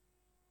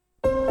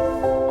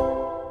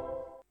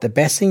The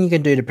best thing you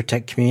can do to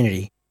protect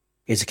community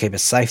is to keep a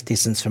safe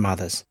distance from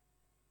others.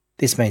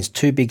 This means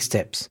 2 big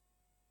steps.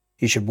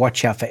 You should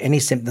watch out for any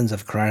symptoms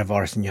of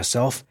coronavirus in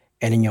yourself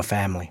and in your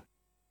family.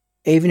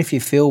 Even if you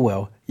feel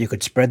well, you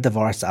could spread the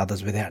virus to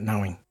others without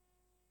knowing.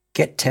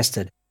 Get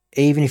tested,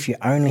 even if you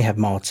only have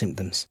mild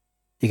symptoms.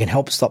 You can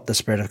help stop the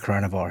spread of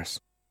coronavirus.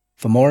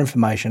 For more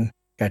information,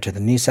 go to the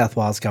New South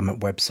Wales Government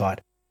website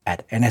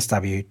at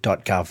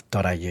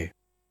nsw.gov.au.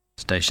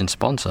 Station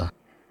sponsor.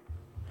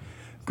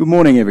 Good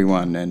morning,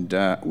 everyone, and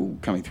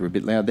coming through a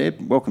bit loud there.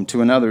 Welcome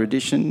to another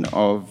edition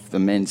of the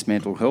Men's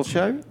Mental Health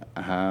Show.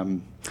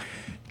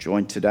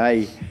 Joined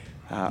today,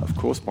 of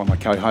course, by my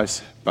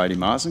co-host, Bodie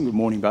Marsden. Good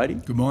morning, Bodie.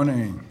 Good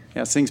morning.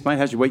 How's things, mate?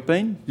 How's your week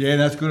been? Yeah,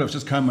 that's good. I've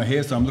just combed my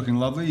hair, so I'm looking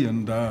lovely.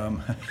 And I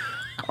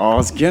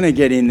was going to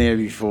get in there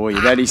before you.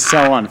 That is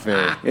so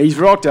unfair. He's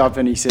rocked up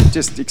and he said,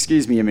 just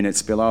excuse me a minute,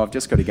 Spillo. I've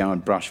just got to go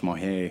and brush my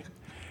hair.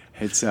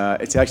 It's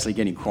actually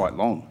getting quite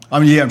long.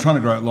 I'm trying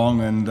to grow it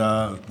long, and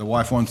the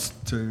wife wants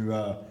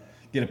to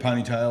get a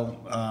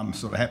ponytail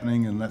sort of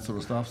happening and that sort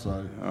of stuff.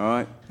 So all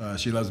right.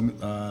 She loves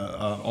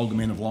older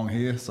men of long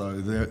hair,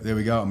 so there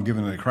we go. I'm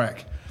giving it a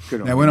crack.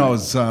 Good on now, you, when mate. I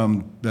was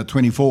about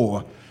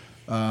 24,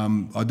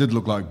 I did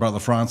look like Brother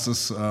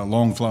Francis,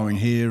 long flowing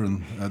hair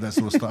and that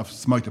sort of stuff.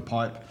 Smoked a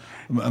pipe,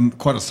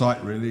 quite a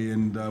sight really,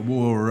 and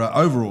wore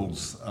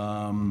overalls.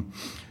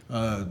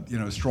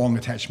 Strong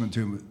attachment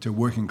to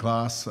working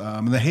class.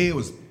 And the hair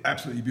was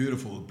absolutely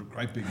beautiful, a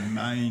great big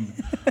mane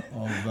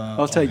of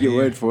I'll take your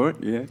word for it,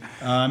 yeah.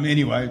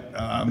 Anyway,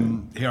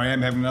 here I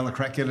am having another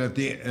crack at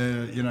it,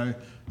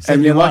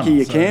 And you're lucky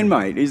you can,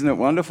 mate. Isn't it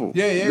wonderful?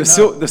 Yeah.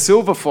 The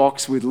silver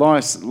fox with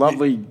nice,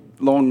 lovely,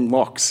 long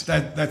locks.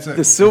 That's it.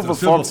 The silver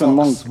fox and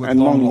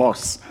long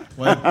locks.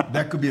 Well,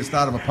 that could be a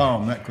start of a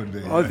poem. That could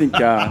be. I think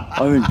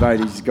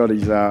Bodie's got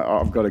his.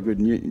 I've got a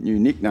good new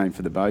nickname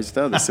for the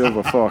boaster, the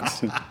Silver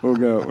Fox. We'll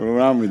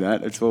run with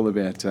that. It's all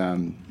about, I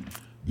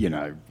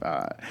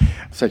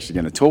was actually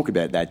going to talk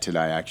about that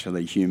today.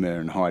 Actually, humour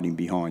and hiding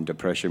behind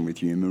depression with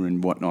humour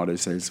and whatnot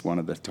as one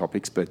of the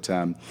topics. But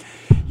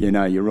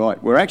you're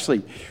right. We're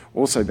actually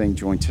also being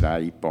joined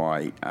today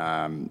by.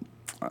 And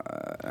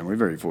we're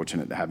very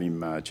fortunate to have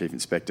him, Chief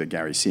Inspector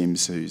Gary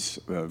Sims, who's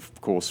of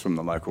course from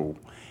the local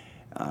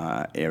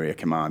area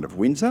command of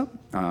Windsor,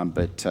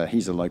 but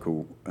he's a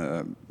local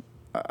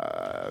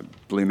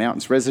Blue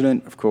Mountains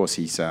resident. Of course,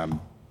 he's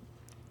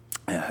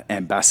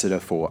ambassador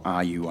for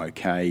Are You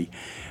OK,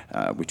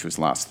 which was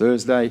last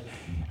Thursday,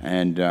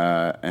 and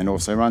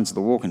also runs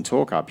the Walk and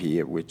Talk up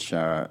here, which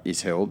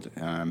is held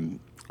on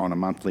a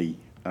monthly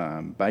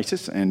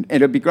basis, and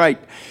it'd be great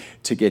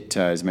to get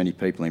as many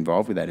people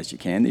involved with that as you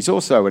can. There's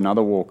also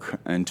another Walk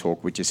and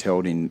Talk which is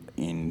held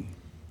in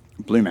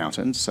Blue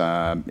Mountains,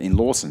 in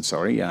Lawson,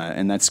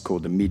 and that's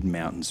called the Mid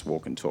Mountains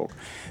Walk and Talk.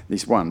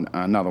 There's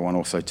another one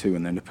also too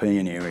in the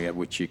Nepean area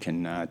which you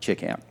can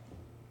check out.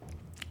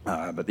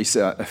 But there's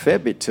a fair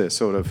bit to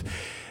sort of,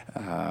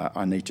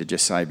 I need to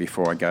just say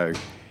before I go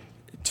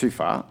too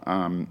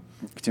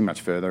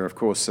much further. Of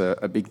course,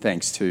 a big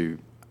thanks to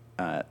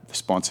the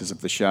sponsors of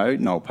the show,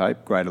 Noel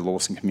Pope, Greater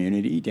Lawson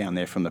Community down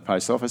there from the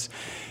post office.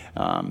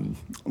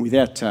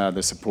 Without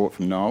the support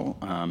from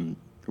Noel,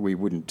 we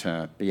wouldn't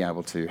be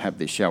able to have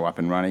this show up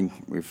and running.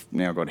 We've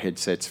now got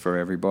headsets for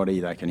everybody.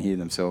 They can hear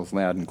themselves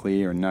loud and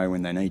clear and know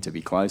when they need to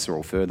be closer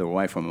or further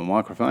away from a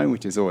microphone,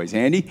 which is always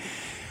handy.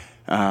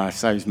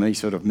 Saves me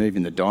sort of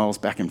moving the dials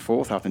back and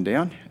forth, up and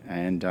down.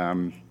 And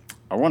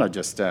I want to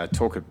just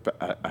talk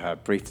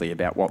briefly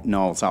about what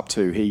Noel's up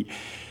to.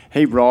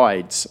 He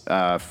rides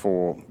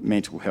for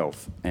mental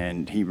health,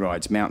 and he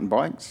rides mountain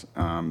bikes.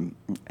 And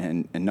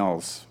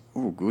Noel's,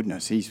 oh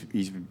goodness,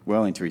 he's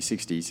well into his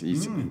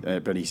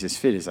 60s. But he's as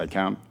fit as they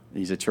come.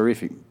 He's a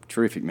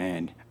terrific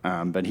man.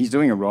 But he's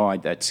doing a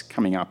ride that's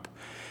coming up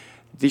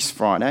this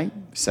Friday,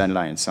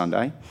 Saturday, and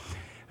Sunday.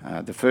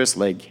 The first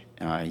leg,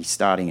 he's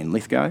starting in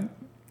Lithgow,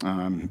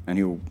 and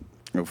he'll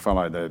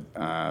follow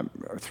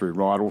through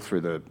Rydal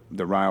through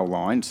the rail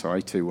line,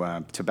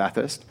 to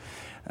Bathurst.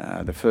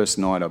 The first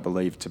night, I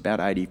believe, it's about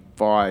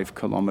 85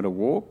 kilometre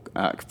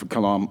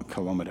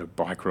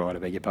bike ride, I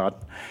beg your pardon.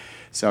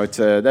 So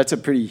that's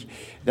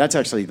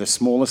actually the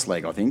smallest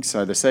leg, I think.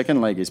 So the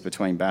second leg is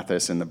between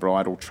Bathurst and the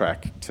bridle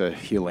track to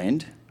Hill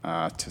End,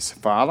 to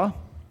Safala,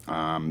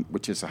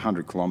 which is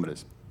 100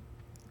 kilometres.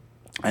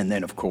 And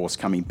then, of course,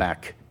 coming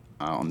back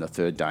on the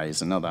third day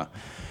is another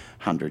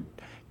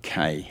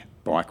 100k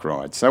bike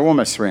ride. So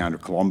almost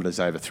 300 kilometres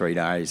over 3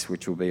 days,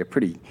 which will be a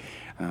pretty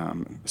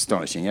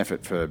astonishing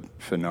effort for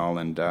Noel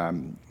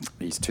and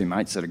his two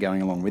mates that are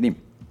going along with him.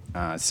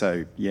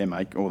 So, yeah,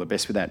 mate, all the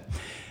best with that.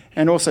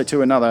 And also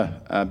to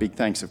another big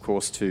thanks, of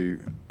course, to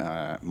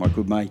my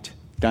good mate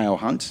Dale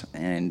Hunt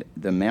and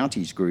the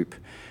Mounties group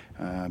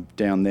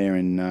down there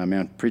in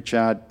Mount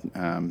Pritchard.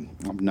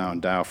 I've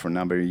known Dale for a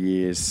number of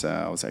years.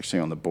 I was actually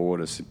on the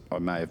board, as I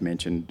may have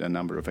mentioned, a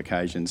number of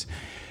occasions,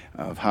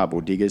 of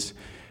Harbour Diggers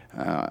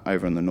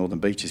over on the Northern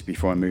Beaches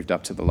before I moved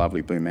up to the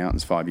lovely Blue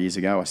Mountains 5 years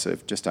ago. I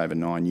served just over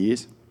 9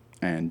 years,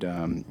 and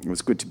it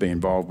was good to be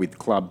involved with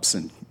clubs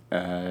and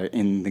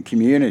in the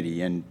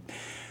community. And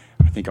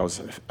think I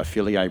was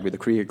affiliated with the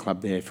cricket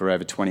club there for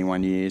over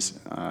 21 years,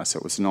 so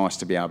it was nice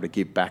to be able to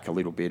give back a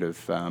little bit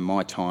of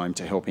my time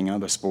to helping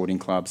other sporting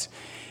clubs,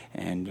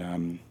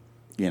 and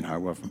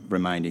I've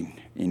remained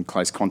in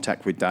close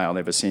contact with Dale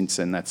ever since,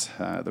 and that's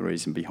the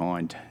reason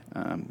behind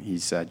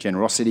his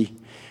generosity,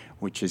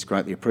 which is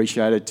greatly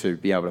appreciated, to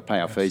be able to pay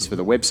our fees for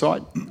the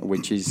website,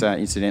 which is,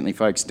 incidentally,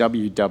 folks,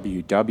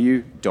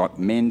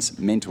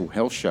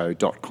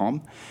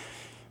 www.mensmentalhealthshow.com.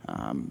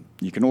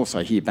 You can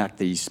also hear back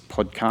these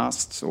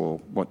podcasts, or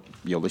what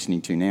you're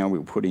listening to now,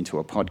 we'll put into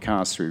a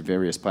podcast through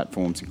various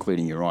platforms,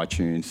 including your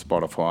iTunes,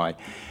 Spotify,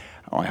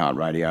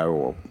 iHeartRadio,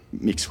 or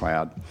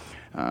Mixcloud.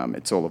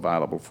 It's all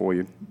available for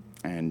you.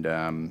 And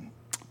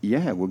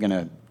we're going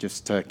to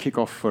just kick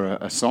off for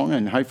a song,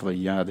 and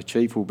hopefully the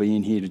Chief will be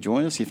in here to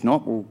join us. If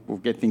not, we'll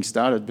get things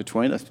started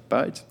between us,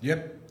 Bodes.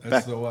 Yep,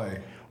 that's the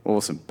way.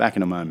 Awesome. Back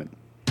in a moment.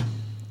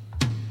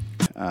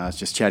 I was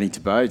just chatting to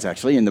Bodes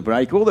actually in the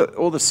break.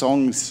 All the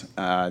songs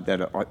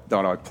that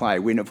I play,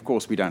 when of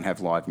course we don't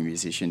have live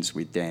musicians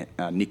with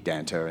Nick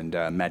Danter and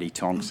Matty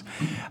Tonks,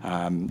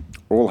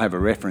 all have a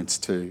reference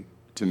to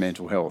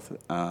mental health,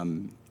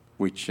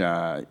 which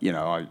I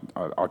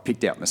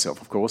picked out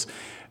myself, of course.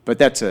 But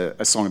that's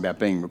a song about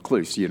being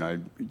recluse,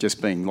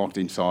 just being locked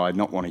inside,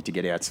 not wanting to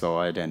get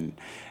outside, and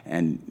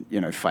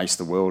face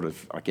the world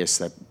of, I guess,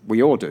 that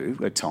we all do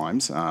at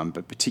times,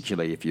 but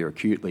particularly if you're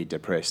acutely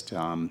depressed.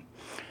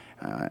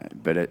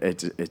 But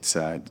it's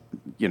I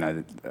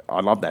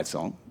love that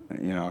song.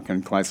 I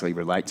can closely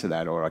relate to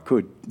that, or I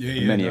could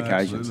on many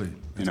occasions.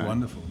 Absolutely. It's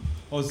wonderful.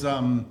 I was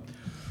a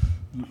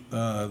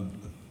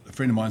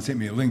friend of mine sent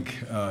me a link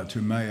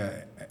to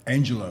Maya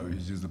Angelou,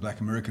 who's the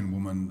Black American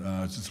woman,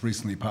 just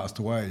recently passed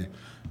away,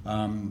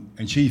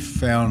 and she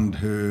found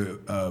her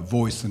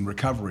voice and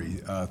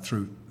recovery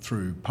through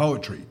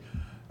poetry,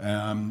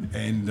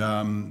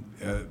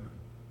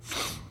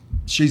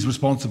 she's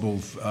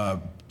responsible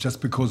just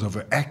because of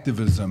her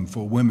activism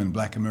for women,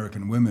 Black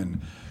American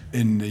women,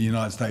 in the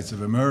United States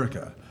of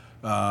America,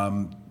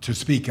 to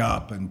speak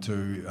up and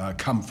to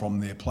come from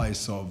their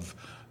place of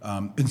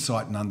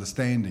insight and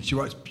understanding. She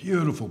writes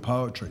beautiful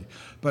poetry,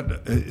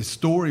 but her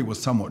story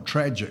was somewhat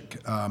tragic.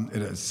 At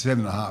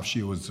 7.5,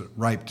 she was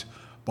raped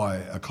by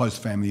a close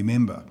family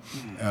member,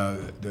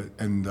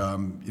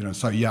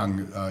 so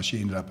young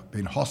she ended up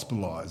being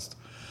hospitalised.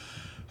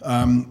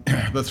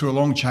 But through a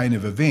long chain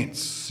of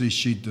events,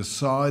 she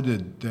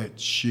decided that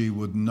she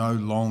would no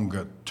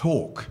longer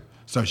talk,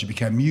 so she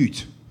became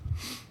mute.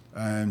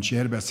 And she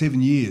had about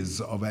 7 years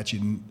of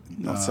actually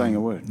not saying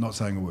a word. Not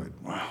saying a word.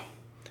 Wow.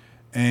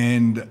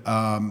 And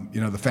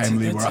the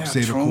family were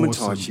upset. How traumatized, of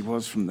course. She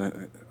was from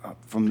the.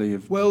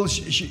 Well,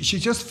 she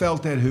just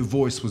felt that her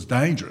voice was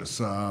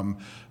dangerous.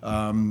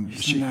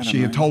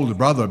 She had told her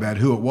brother about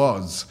who it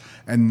was,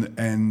 and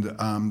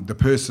the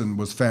person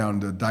was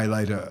found a day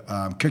later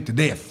kicked to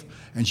death.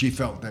 And she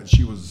felt that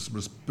she was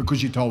because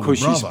she told her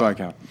brother. Because she spoke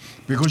up.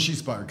 Because she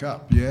spoke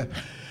up, yeah.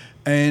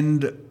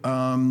 And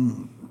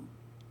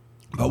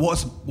but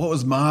what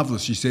was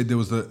marvelous? She said there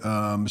was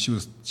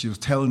she was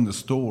telling the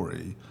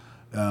story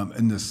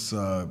in this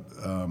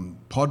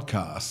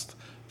podcast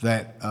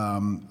that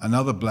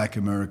another Black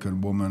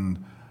American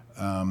woman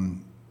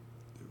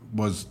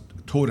was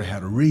taught her how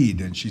to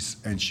read, and she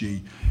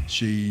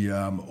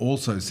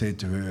also said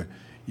to her,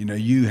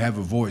 you have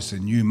a voice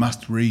and you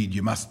must read,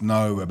 you must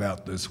know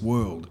about this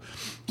world.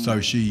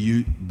 So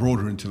she brought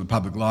her into the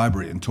public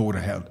library and taught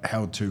her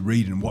how to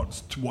read and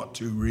what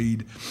to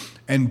read,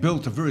 and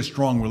built a very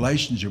strong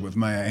relationship with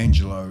Maya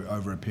Angelou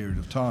over a period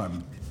of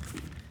time.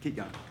 Keep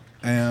going.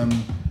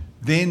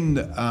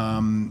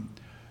 Then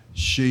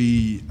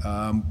she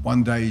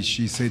one day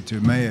she said to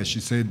Maya, she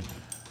said,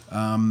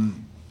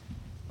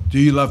 do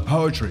you love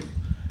poetry?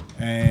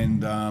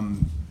 And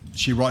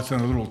she writes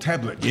on a little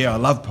tablet, yeah, I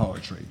love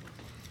poetry.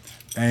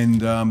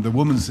 And the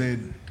woman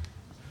said,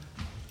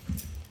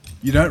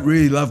 you don't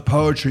really love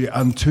poetry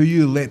until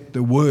you let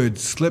the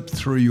words slip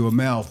through your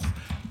mouth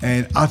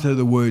and utter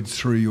the words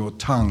through your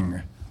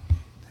tongue.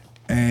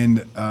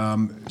 And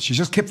she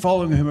just kept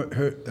following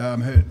her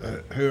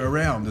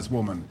around, this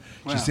woman.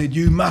 Wow. She said,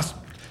 you must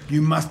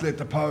let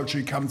the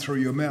poetry come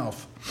through your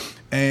mouth.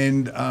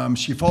 And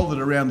she followed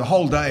her around the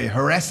whole day,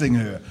 harassing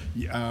her.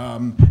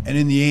 And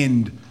in the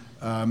end,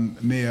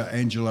 Maya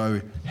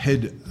Angelou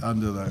hid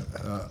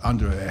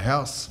under her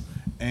house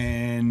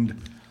and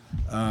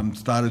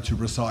started to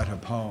recite her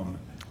poem.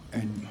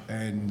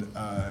 And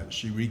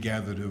she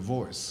regathered her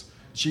voice.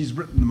 She's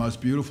written the most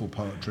beautiful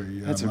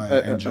poetry. That's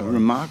a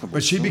remarkable.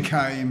 But she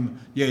became,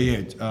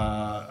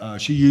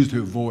 she used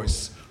her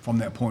voice from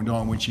that point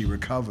on when she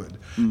recovered.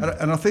 And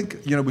I think,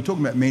 we're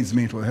talking about men's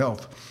mental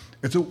health.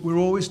 We're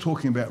always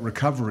talking about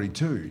recovery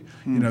too.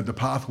 The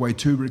pathway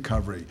to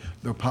recovery,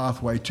 the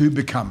pathway to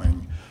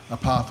becoming, a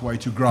pathway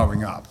to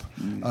growing up,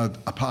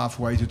 a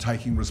pathway to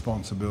taking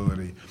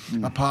responsibility,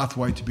 a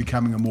pathway to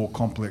becoming a more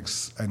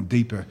complex and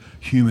deeper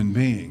human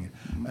being.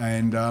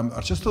 And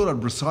I just thought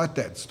I'd recite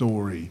that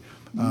story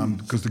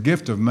because the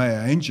gift of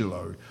Maya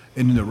Angelou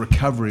in the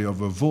recovery of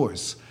her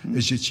voice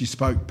is that she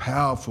spoke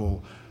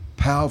powerful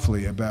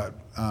powerfully about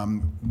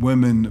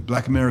women,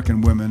 Black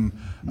American women,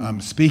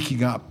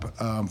 speaking up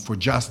for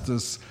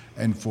justice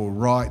and for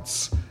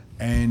rights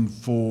and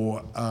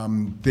for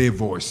their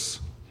voice.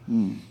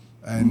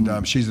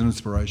 And she's an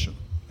inspiration.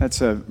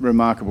 That's a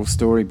remarkable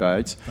story,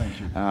 Bates.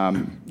 Thank you.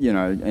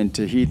 And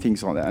to hear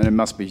things like that, and it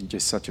must be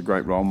just such a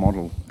great role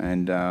model.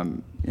 And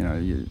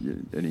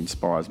it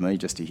inspires me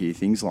just to hear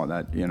things like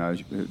that.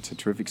 It's a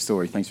terrific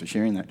story. Thanks for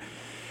sharing that.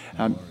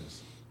 I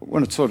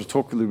want to sort of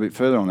talk a little bit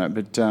further on that,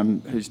 but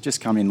who's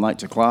just come in late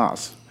to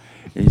class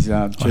is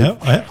I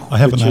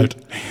have a note.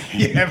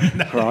 You have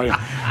no. Right.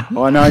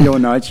 I know your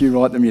notes. You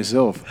write them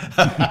yourself.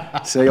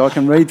 See, I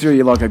can read through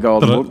you like a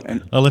golden book.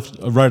 And I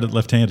wrote it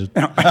left-handed.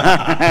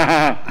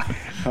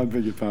 I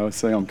beg your pardon.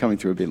 See, I'm coming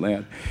through a bit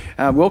loud.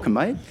 Welcome,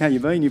 mate. How you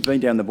been? You've been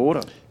down the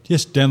border.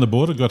 Yes, down the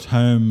border. Got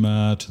home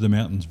to the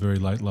mountains very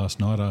late last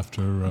night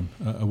after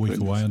a week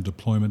away on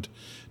deployment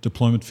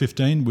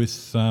 15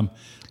 with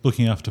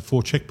looking after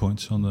 4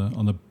 checkpoints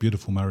on the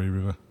beautiful Murray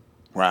River.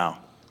 Wow.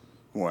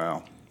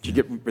 But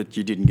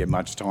you didn't get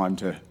much time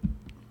to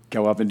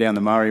go up and down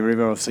the Murray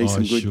River or see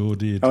some good... I sure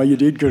did. Oh, you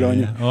did? Good on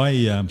you.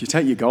 Did you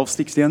take your golf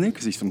sticks down there?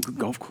 Because there's some good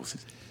golf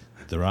courses.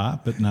 There are,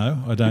 but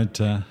no, I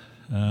don't.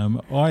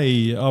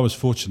 I was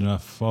fortunate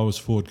enough. I was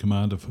forward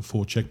commander for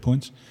 4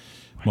 checkpoints.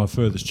 My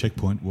furthest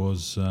checkpoint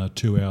was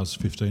 2 hours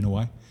 15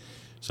 away,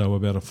 so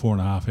about a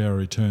 4.5-hour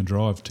return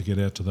drive to get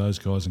out to those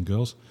guys and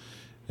girls,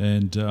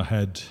 and I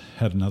had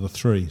another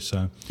 3.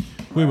 So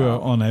we were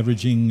on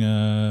averaging,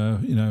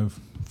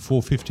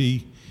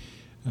 450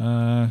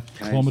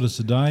 kilometres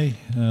a day.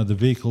 The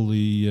vehicle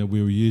we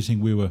were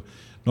using, we were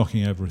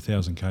knocking over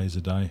 1,000 k's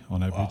a day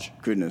on average. Oh,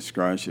 goodness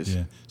gracious!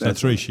 Yeah, so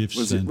 3 shifts.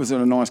 Was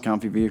it a nice,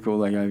 comfy vehicle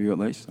they gave you at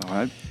least? I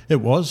hope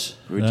it was.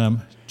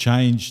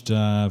 Changed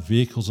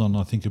vehicles on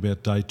I think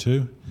about day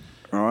 2.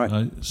 All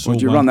right.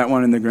 Did you run that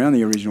one in the ground,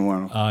 the original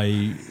one?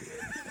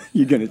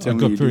 You're going to tell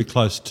me. I got very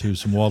close to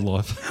some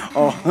wildlife.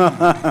 Oh,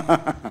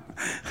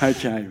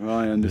 okay. Well,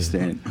 I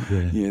understand.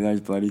 Yeah, those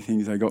bloody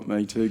things, they got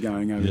me too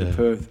going over to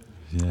Perth.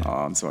 Yeah. Oh,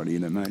 I'm sorry to hear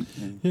that, mate.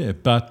 Yeah,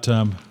 but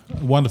a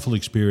wonderful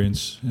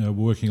experience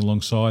working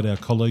alongside our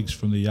colleagues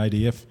from the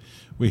ADF.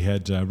 We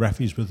had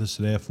RAFIs with us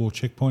at our 4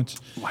 checkpoints.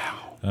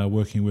 Wow.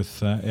 Working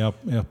with our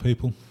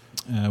people.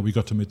 We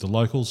got to meet the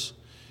locals.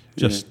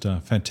 Just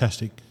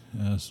fantastic.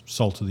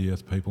 Salt of the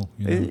earth people.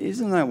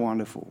 Isn't that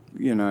wonderful?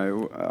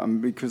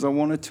 Because I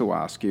wanted to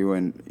ask you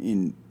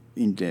in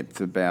depth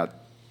about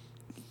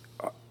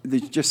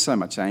there's just so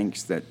much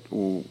angst that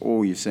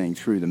all you're seeing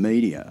through the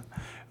media,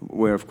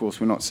 where of course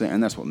we're not seeing,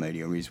 and that's what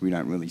media is. We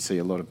don't really see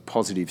a lot of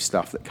positive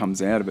stuff that comes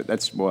out of it.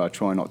 That's why I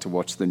try not to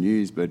watch the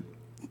news, but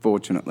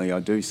fortunately I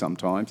do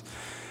sometimes.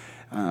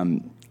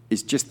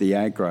 It's just the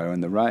aggro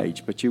and the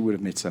rage, but you would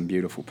have met some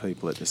beautiful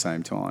people at the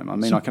same time. I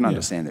mean, I can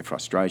understand their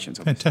frustrations.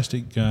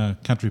 Fantastic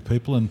country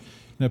people, and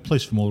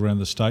police from all around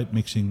the state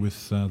mixing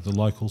with the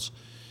locals,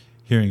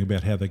 hearing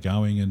about how they're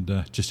going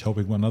and just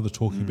helping one another,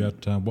 talking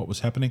about what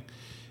was happening,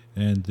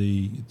 and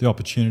the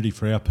opportunity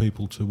for our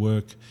people to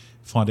work,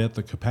 find out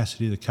the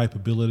capacity, the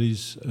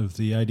capabilities of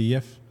the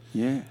ADF.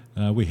 Yeah.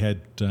 We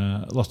had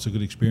lots of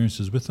good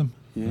experiences with them.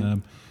 Yeah.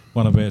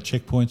 One of our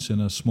checkpoints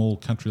in a small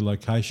country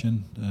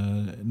location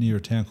near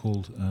a town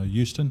called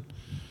Euston.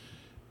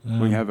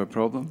 We have a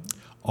problem?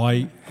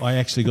 I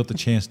actually got the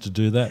chance to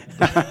do that.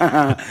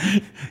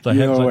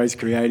 You're always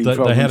creating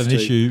problems. They had an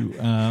issue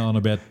on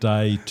about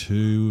day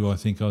 2. I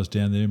think I was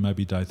down there,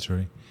 maybe day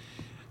 3.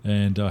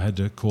 And I had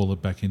to call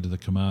it back into the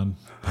command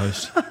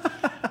post.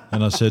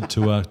 And I said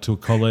to a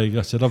colleague,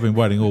 I said, I've been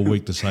waiting all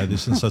week to say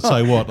this. And so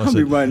say what? I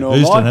said,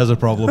 Euston has a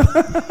problem.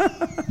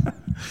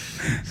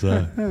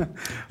 So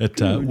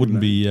it wouldn't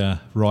be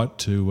right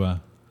to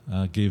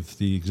give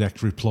the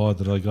exact reply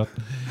that I got.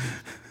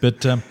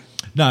 But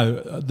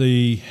no,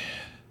 the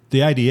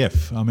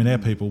ADF, I mean, our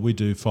people, we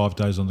do 5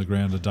 days on the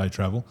ground, a day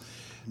travel.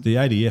 The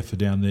ADF are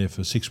down there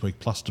for 6-week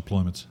plus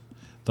deployments.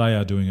 They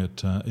are doing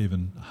it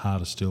even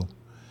harder still.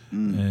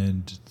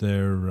 And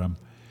they're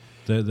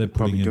probably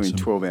putting in doing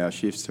 12-hour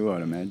shifts too,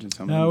 I'd imagine.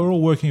 We're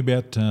all working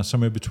about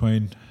somewhere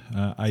between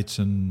 8s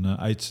and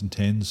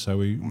 10s, so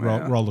we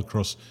roll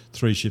across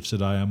 3 shifts a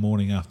day, a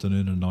morning,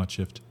 afternoon and night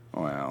shift.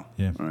 Wow.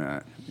 Yeah. All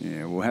right.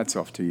 Yeah, well, hats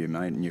off to you,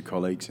 mate, and your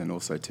colleagues, and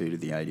also to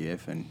the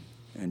ADF. And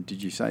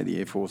did you say the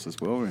Air Force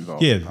as well are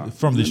involved? Yeah,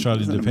 from the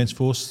Australian Defence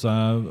Force,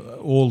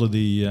 all of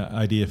the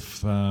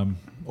ADF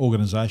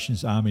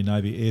organisations, Army,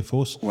 Navy, Air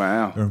Force,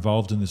 are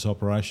involved in this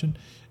operation.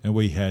 And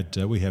we had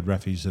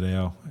RAFIs at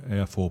our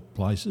 4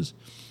 places,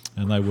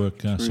 and they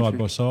work side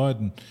by side,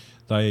 and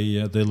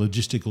their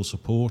logistical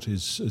support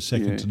is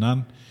second to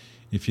none.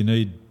 If you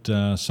need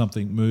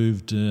something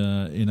moved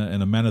in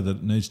a manner that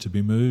it needs to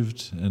be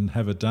moved and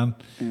have it done,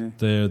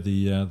 they're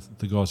the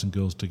guys and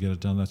girls to get it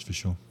done. That's for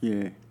sure.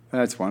 Yeah,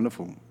 that's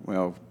wonderful.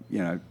 Well,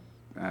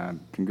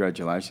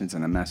 congratulations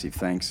and a massive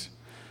thanks,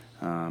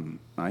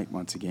 mate,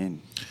 once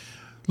again.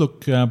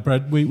 Look,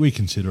 Brad, we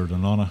consider it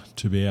an honour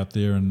to be out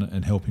there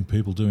and helping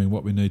people doing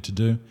what we need to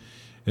do.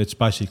 It's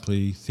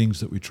basically things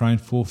that we train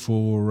for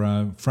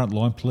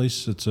frontline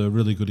police. It's a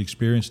really good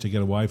experience to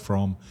get away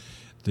from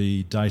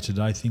the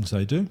day-to-day things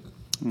they do.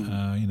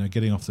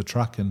 Getting off the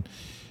truck and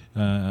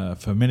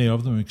for many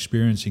of them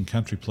experiencing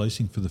country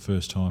policing for the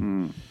first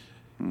time.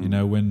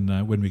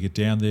 When we get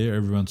down there,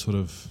 everyone sort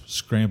of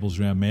scrambles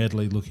around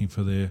madly looking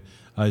for their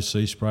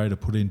OC spray to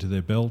put into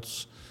their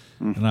belts.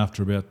 And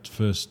after about the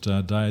first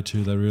day or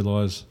two, they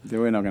realise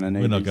we're not going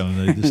to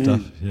need this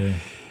stuff. Yeah.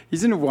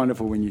 Isn't it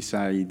wonderful when you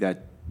say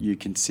that you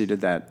consider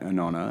that an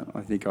honour?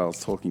 I think I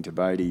was talking to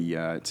Bodie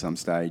at some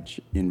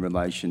stage in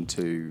relation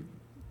to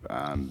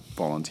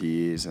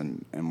volunteers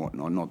and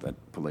whatnot. Not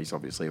that police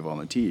obviously are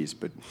volunteers,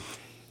 but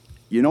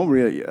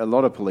a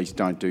lot of police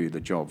don't do the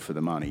job for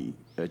the money.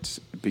 It's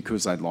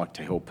because they'd like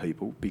to help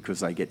people, because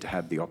they get to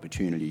have the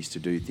opportunities to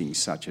do things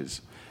such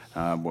as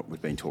what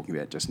we've been talking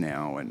about just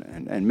now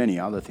and many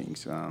other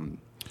things.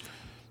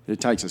 It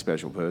takes a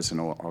special person,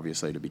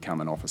 obviously, to become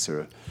an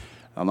officer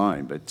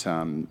alone. But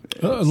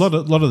a lot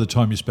of the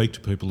time you speak to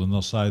people and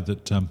they'll say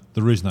that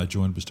the reason they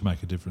joined was to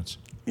make a difference.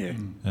 Yeah.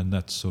 And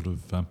that's sort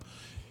of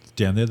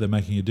down there, they're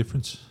making a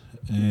difference.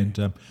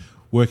 And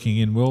working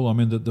in well, I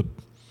mean,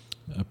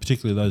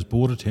 particularly those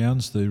border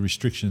towns, the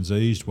restrictions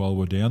eased while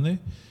we're down there.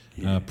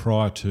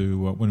 Prior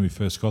to when we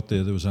first got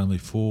there was only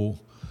 4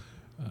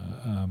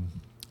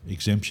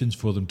 exemptions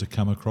for them to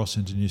come across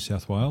into New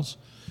South Wales.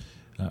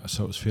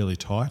 So it was fairly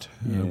tight.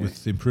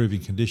 With improving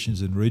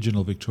conditions in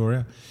regional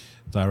Victoria,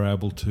 they were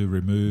able to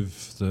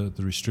remove the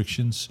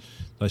restrictions.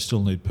 They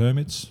still need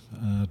permits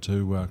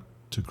to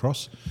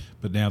cross,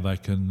 but now they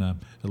can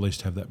at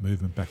least have that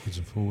movement backwards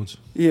and forwards.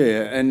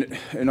 Yeah, and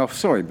I'm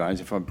sorry,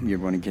 Bones, if you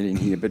want to get in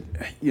here, but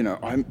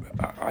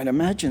I'd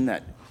imagine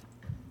that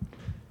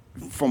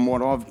from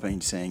what I've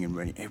been seeing and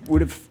reading, it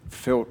would have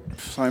felt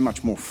so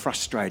much more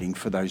frustrating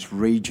for those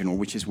regional,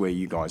 which is where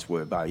you guys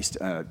were based,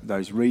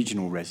 those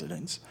regional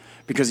residents,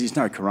 because there's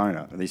no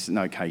corona, there's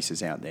no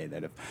cases out there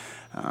that have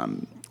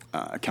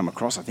come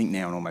across. I think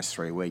now in almost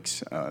 3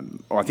 weeks.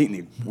 I think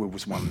there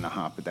was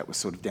 1.5, but that was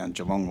sort of down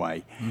Geelong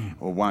way,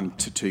 or 1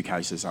 to 2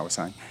 cases, I was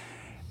saying.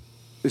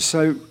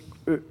 So,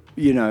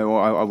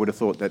 I would have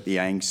thought that the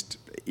angst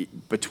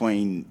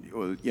between,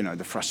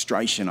 the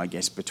frustration, I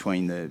guess,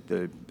 between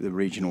the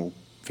regional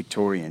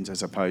Victorians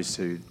as opposed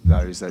to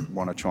those that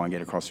want to try and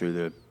get across through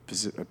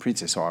the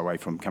Princess Highway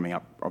from coming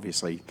up,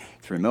 obviously,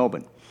 through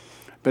Melbourne.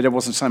 But it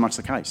wasn't so much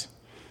the case.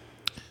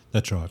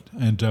 That's right.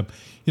 And,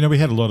 we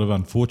had a lot of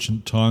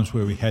unfortunate times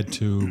where we had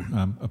to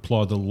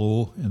apply the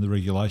law and the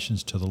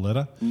regulations to the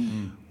letter,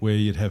 where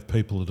you'd have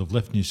people that have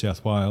left New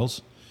South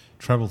Wales,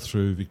 travelled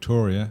through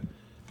Victoria,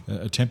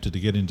 attempted to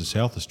get into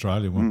South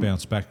Australia and would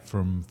bounce back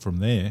from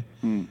there,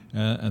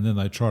 and then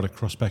they try to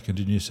cross back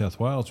into New South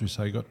Wales. We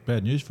say, got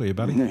bad news for you,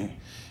 buddy.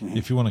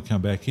 If you want to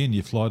come back in,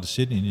 you fly to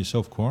Sydney and you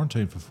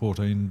self-quarantine for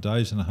 14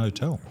 days in a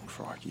hotel.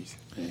 Crikey.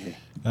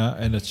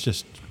 And it's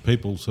just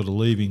people sort of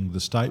leaving the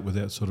state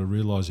without sort of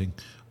realising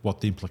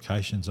what the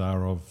implications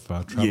are of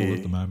travel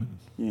at the moment.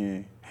 Yeah,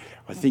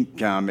 I think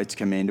it's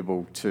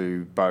commendable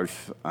to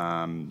both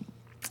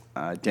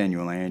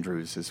Daniel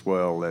Andrews as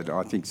well, that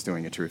I think is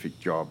doing a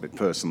terrific job. But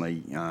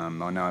personally, I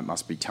know it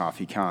must be tough.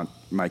 He can't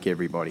make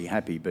everybody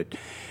happy. But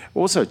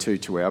also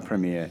to our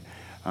Premier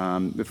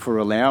for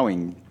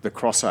allowing the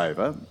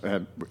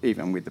crossover,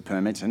 even with the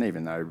permits, and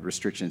even though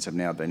restrictions have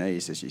now been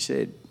eased, as you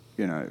said,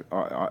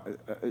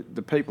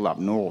 the people up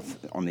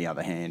north, on the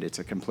other hand, it's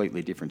a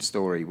completely different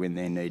story when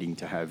they're needing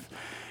to have.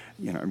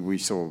 We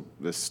saw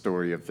the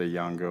story of the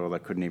young girl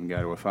that couldn't even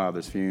go to her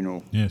father's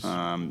funeral. Yes.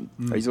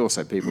 There's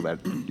also people that,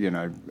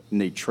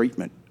 need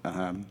treatment.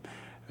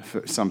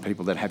 For some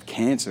people that have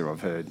cancer,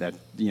 I've heard, that,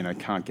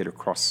 can't get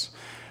across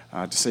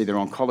to see their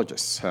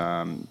oncologists.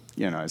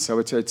 So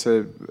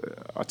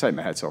I take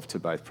my hats off to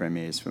both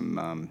premiers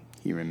from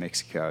here in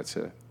Mexico.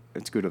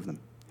 It's good of them.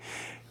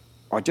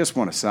 I just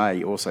want to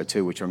say also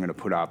too, which I'm going to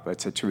put up,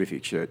 it's a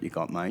terrific shirt you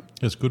got, mate.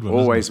 It's a good one.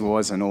 Always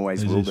was and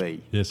always will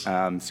be. Yes.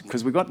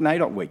 Because we've got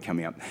NAIDOC week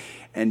coming up,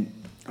 and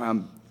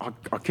I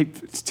keep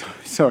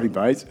sorry,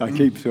 Bose, I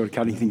keep sort of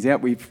cutting things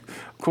out. Of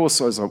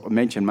course, as I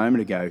mentioned a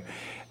moment ago,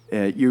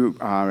 you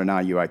are an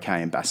Are You OK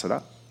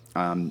ambassador.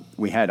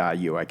 We had Are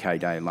You OK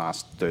Day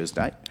last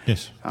Thursday.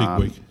 Yes, big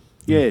week.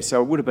 Yeah,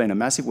 so it would have been a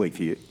massive week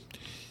for you.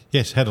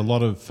 Yes, had a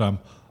lot of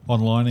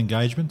online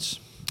engagements.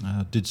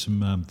 Did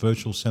some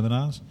virtual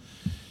seminars.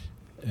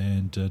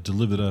 And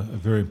delivered a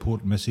very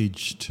important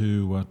message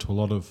to a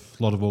lot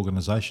of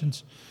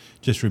organisations,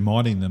 just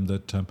reminding them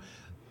that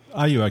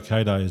Are You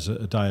OK Day is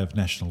a day of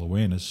national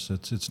awareness.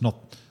 It's not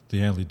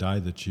the only day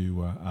that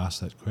you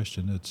ask that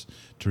question. It's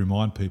to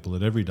remind people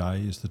that every day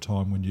is the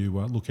time when you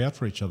look out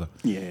for each other.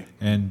 Yeah.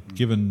 And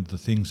given the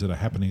things that are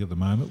happening at the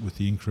moment with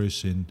the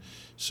increase in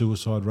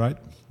suicide rate,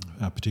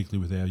 particularly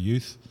with our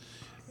youth,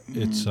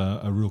 it's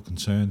a real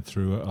concern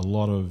through a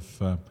lot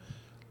of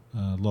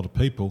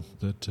people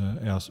that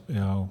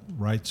our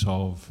rates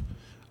of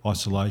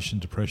isolation,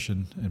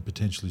 depression and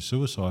potentially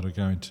suicide are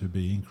going to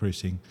be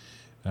increasing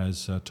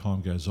as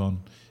time goes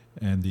on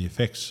and the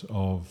effects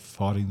of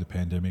fighting the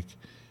pandemic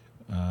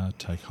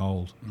take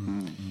hold.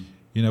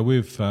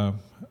 We'll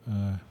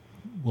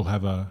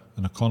have an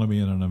economy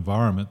and an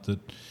environment that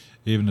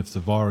even if the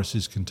virus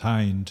is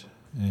contained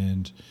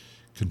and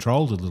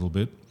controlled a little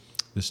bit,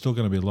 there's still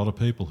going to be a lot of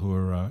people who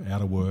are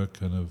out of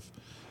work and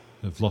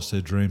have lost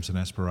their dreams and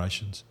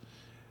aspirations,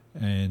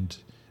 and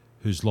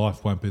whose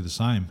life won't be the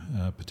same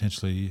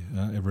potentially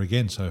ever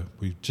again. So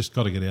we've just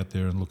got to get out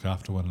there and look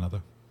after one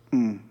another.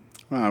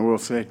 Well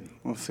said.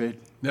 Well said.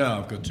 Yeah,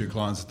 I've got 2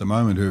 clients at the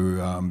moment who,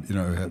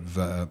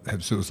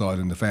 have suicide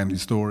in the family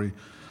story.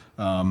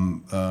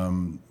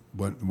 One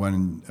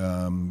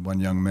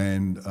young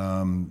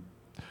man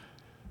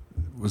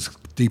was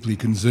deeply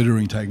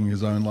considering taking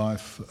his own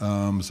life.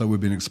 So we've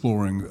been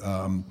exploring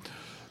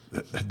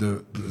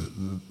the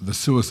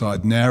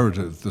suicide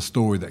narrative, the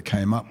story that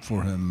came up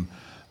for him,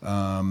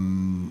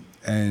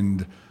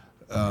 and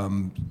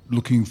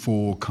looking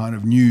for kind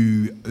of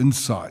new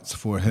insights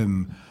for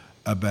him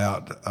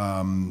about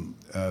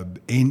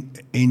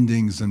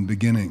endings and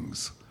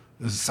beginnings.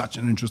 This is such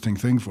an interesting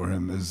thing for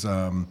him, is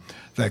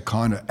that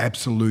kind of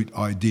absolute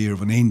idea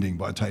of an ending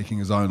by taking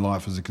his own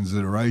life as a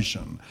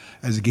consideration,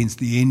 as against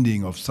the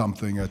ending of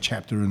something, a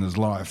chapter in his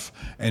life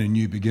and a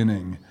new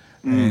beginning,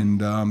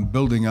 and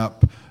building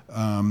up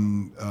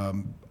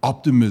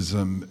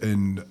optimism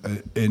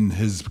in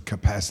his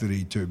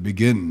capacity to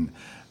begin,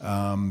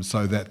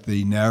 so that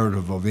the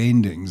narrative of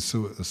endings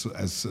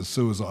as a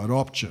suicide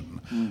option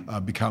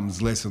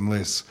becomes less and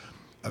less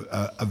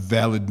a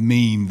valid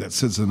meme that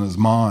sits in his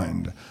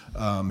mind.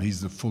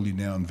 He's fully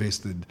now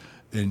invested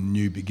in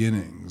new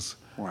beginnings.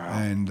 Wow.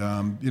 And,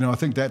 I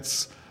think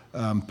that's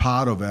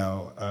part of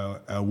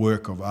our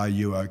work of Are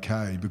You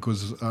OK?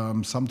 Because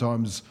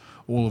sometimes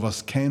all of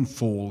us can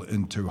fall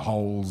into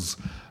holes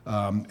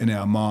in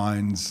our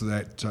minds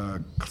that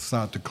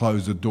start to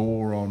close the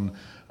door on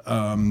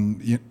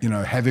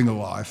having a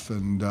life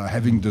and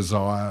having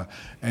desire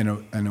and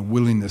a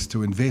willingness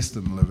to invest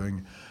in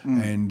living,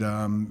 and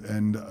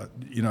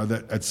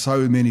that at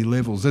so many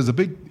levels. There's a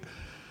big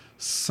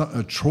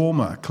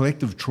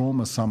collective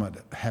trauma summit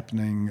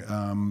happening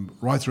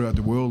right throughout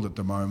the world at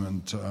the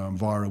moment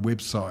via a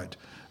website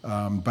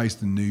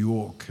based in New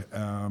York,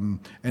 and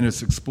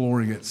it's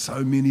exploring at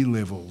so many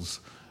levels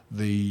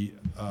the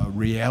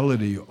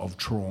reality of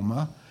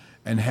trauma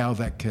and how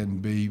that can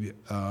be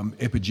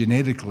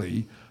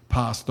epigenetically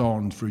passed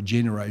on through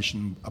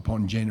generation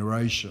upon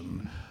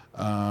generation,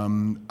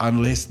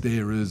 unless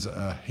there is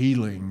a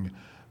healing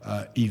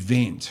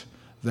event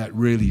that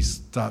really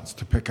starts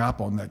to pick up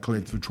on that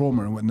collective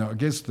trauma. And I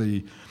guess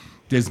the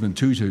Desmond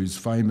Tutu's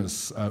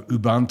famous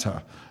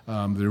Ubuntu,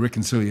 the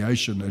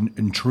reconciliation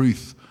and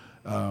truth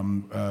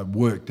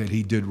work that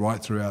he did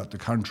right throughout the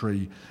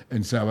country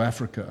in South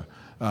Africa,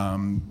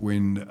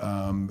 when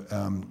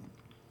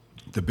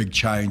the big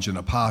change in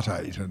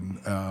apartheid,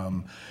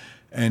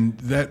 and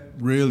that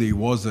really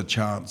was a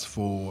chance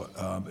for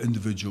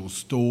individual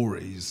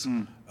stories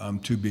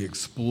to be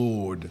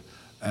explored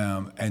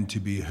and to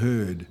be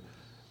heard,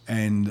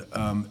 and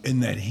in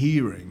that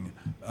hearing,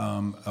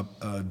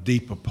 a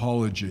deep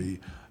apology,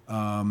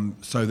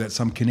 so that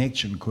some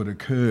connection could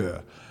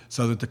occur,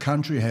 so that the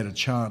country had a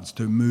chance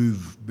to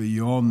move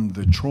beyond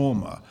the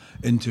trauma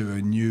into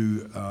a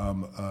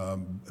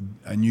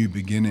new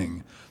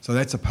beginning. So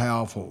that's a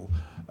powerful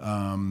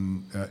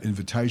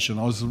invitation.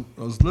 I was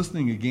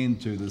listening again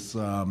to this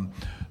an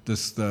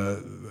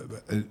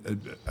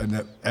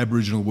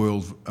Aboriginal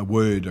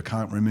word. I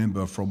can't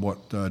remember from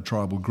what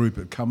tribal group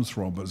it comes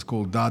from, but it's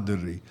called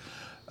dadiri,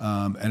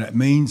 and it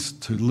means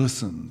to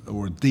listen,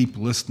 or deep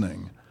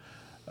listening.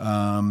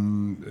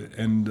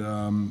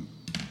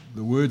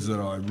 The words that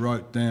I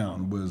wrote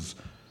down was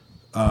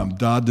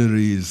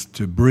dadiri is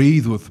to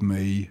breathe with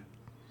me,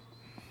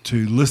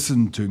 to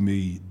listen to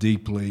me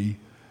deeply,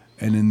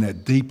 and in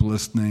that deep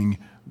listening,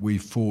 we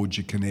forge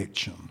a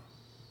connection.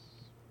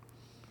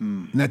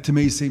 And that, to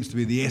me, seems to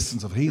be the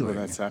essence of healing.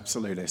 Well, that's the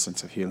absolute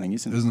essence of healing,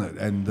 isn't it? Isn't it?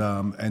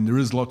 And there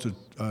is lots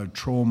of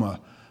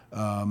trauma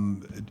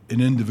in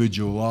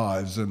individual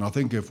lives, and I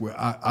think if we're,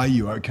 are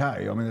you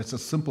okay? I mean, it's a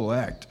simple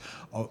act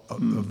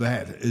of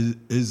that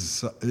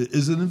is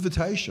an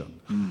invitation.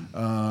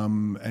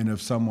 And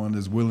if someone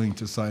is willing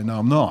to say, no,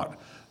 I'm not,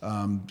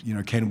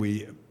 can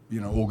we,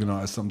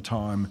 organise some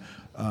time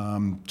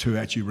to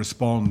actually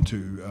respond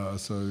to,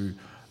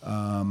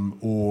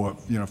 or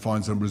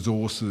find some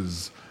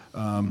resources,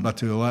 but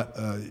to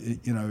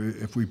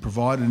if we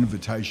provide an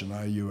invitation,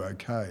 are you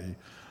okay?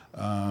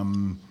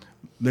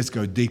 Let's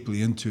go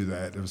deeply into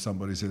that. If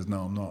somebody says,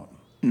 no, I'm not.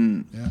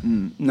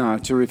 No,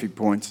 terrific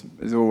points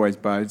as always,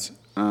 Bodes.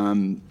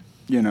 I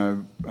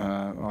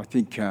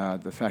think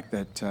the fact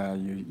that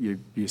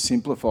you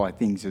simplify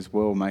things as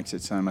well makes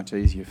it so much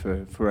easier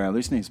for our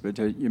listeners. But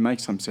you make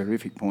some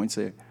terrific points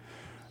there.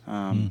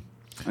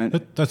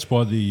 That's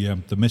why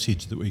the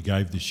message that we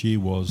gave this year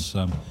was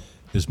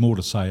there's more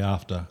to say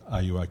after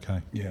Are You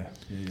OK? Yeah.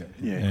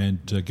 And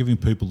giving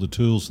people the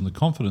tools and the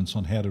confidence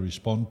on how to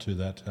respond to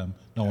that.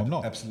 No, I'm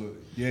not.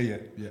 Absolutely.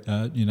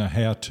 Yeah.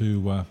 How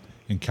to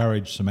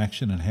encourage some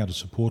action and how to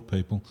support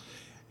people,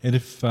 and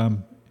if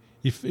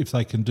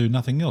they can do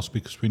nothing else,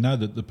 because we know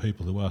that the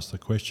people who ask the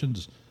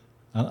questions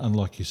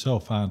unlike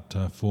yourself, aren't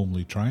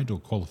formally trained or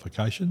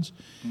qualifications.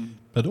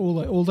 But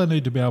all they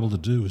need to be able to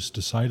do is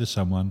to say to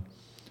someone,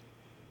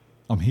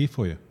 I'm here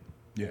for you.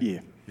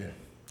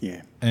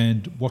 Yeah.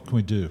 And what can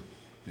we do?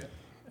 Yeah.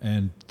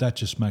 And that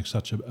just makes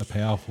such a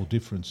powerful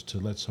difference to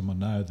let someone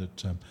know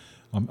that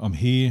I'm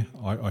here.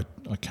 I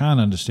can't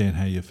understand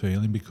how you're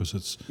feeling because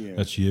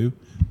that's you,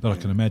 but I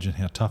can imagine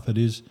how tough it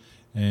is,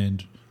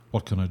 and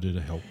what can I do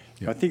to help?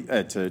 I think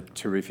that's a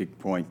terrific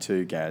point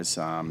too, Gaz.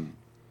 And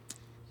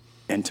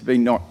to be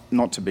not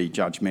to be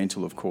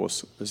judgmental, of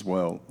course, as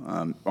well.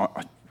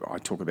 I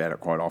talk about it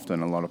quite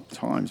often. A lot of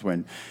times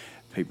when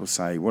people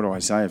say, "What do I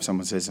say if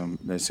someone says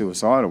they're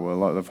suicidal?"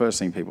 Well, the first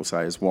thing people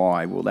say is,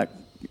 "Why?" Well, that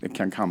it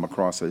can come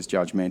across as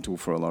judgmental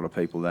for a lot of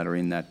people that are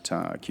in that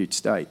acute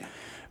state.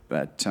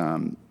 But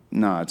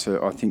no,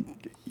 I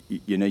think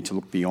you need to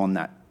look beyond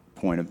that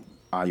point of,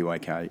 "Are you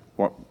okay?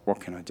 What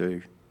can I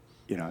do?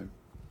 You know,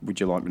 would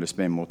you like me to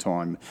spend more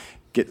time?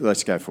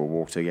 Let's go for a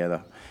walk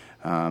together."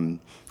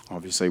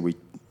 Obviously,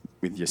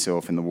 with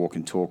yourself in the walk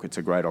and talk, it's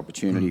a great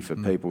opportunity for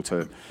people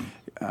to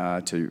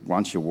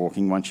once you're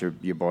walking, once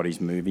your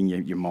body's moving,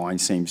 your mind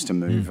seems to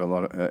move a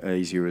lot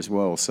easier as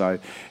well. So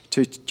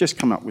to just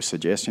come up with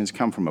suggestions,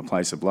 come from a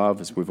place of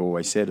love, as we've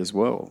always said as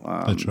well.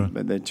 That's right.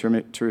 But they're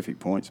terrific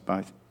points,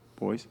 both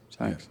boys.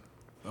 Thanks.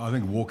 Yeah. I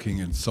think walking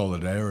in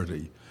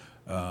solidarity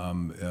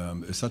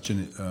is such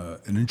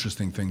an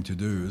interesting thing to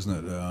do,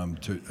 isn't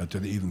it?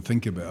 To even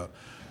think about.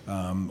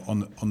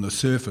 On the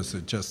surface,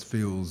 it just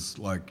feels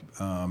like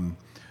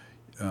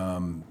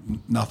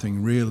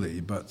nothing really,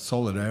 but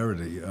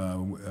solidarity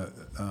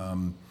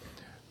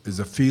is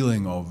a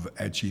feeling of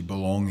actually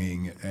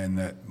belonging, and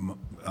that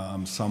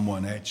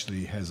someone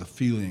actually has a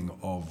feeling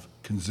of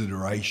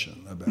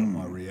consideration about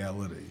my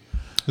reality.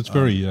 It's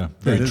very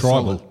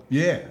tribal.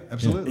 Yeah,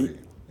 absolutely.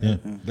 Yeah.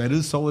 That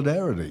is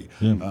solidarity.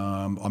 Yeah.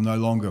 I'm no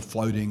longer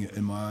floating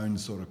in my own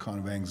sort of kind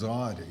of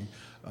anxiety.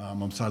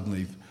 I'm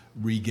suddenly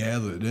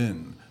regathered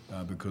in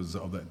because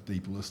of that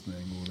deep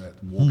listening or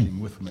that walking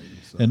with me.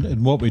 So.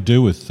 And what we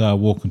do with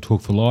Walk and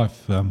Talk for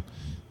Life,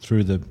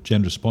 through the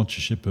generous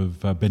sponsorship of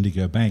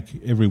Bendigo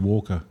Bank, every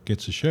walker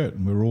gets a shirt,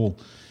 and we're all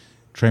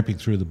tramping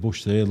through the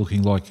bush there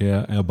looking like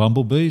our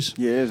bumblebees.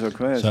 Yes, of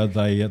course. So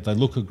they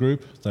look a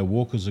group, they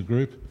walk as a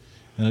group,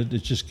 and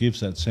it just gives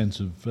that sense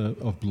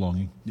of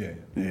belonging. Yeah,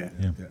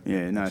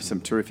 no, some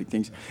terrific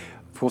things.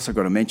 I've also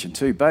got to mention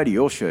too, Bodie,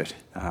 your shirt,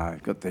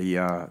 got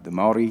the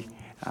Māori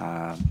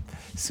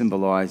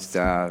symbolised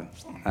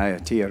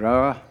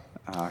Aotearoa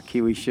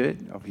Kiwi shirt.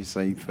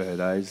 Obviously, for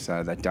those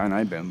that don't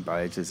know,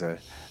 Bode is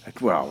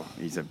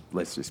he's a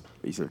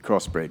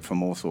crossbred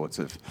from all sorts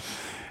of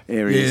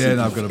areas.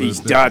 Yeah, I've got he's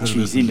Dutch,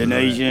 he's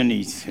Indonesian,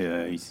 he's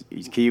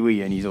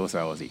Kiwi, and he's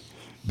also Aussie.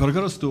 But I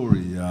got a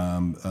story. I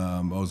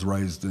was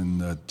raised in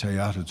Te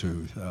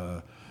Atatu,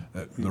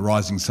 at the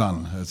Rising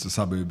Sun. It's a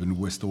suburb in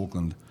West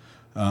Auckland.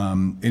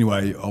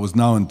 Anyway, I was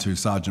known to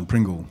Sergeant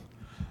Pringle,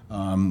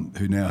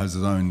 who now has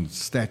his own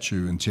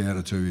statue in Te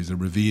Atatu. He's a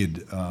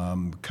revered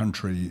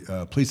country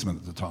policeman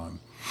at the time.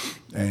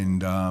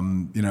 And,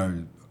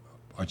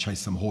 I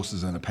chased some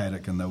horses in a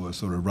paddock, and they were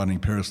sort of running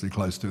perilously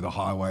close to the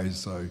highways,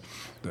 so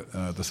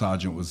the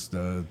sergeant was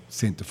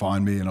sent to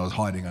find me, and I was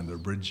hiding under a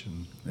bridge,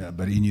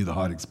 but he knew the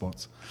hiding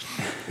spots.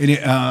 And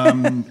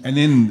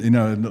then,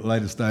 at a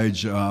later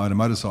stage, I had a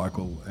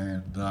motorcycle,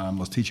 and I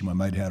was teaching my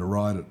mate how to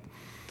ride it.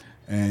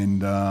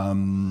 And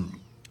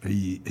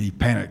he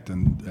panicked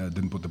and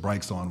didn't put the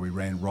brakes on. We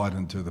ran right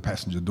into the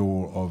passenger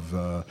door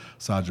of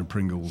Sergeant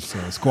Pringle's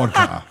squad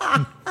car.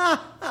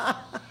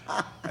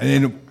 And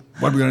then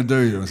what are we going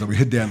to do? So we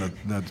head down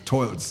the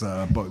toilets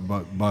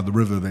by the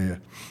river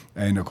there.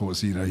 And, of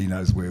course, he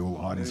knows where all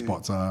the hiding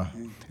spots are.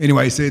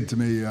 Anyway, he said to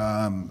me,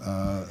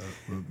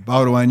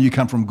 Baudouin, you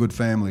come from a good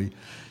family.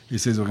 He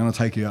says, we're going to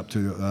take you up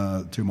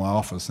to my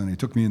office. And he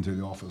took me into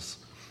the office,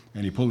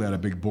 and he pulled out a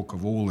big book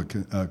of all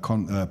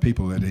the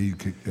people that he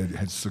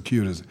had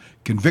secured as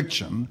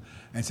conviction,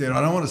 and said,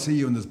 I don't want to see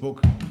you in this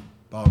book,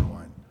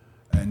 Baudouin.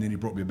 And then he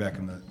brought me back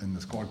in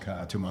the squad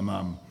car to my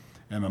mum.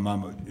 And my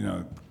mum,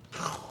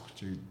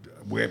 she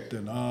wept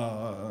and,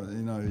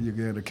 you're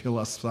going to kill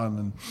us, son.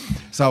 And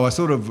so I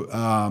sort of,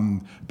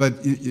 but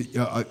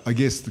I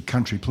guess the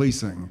country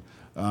policing,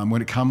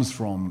 when it comes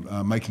from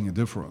making a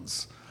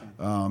difference,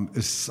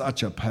 is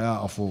such a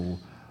powerful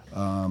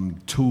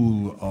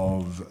tool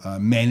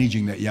of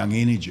managing that young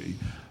energy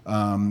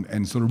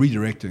and sort of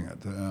redirecting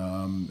it.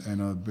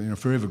 And I've been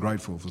forever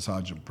grateful for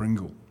Sergeant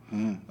Pringle,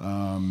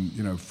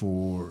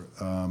 for...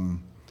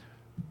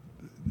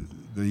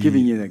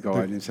 giving you that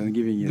guidance and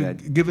giving you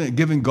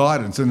giving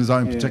guidance in his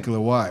own particular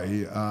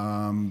way,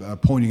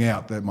 pointing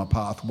out that my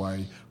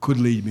pathway could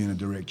lead me in a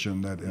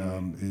direction that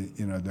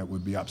that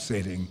would be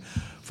upsetting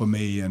for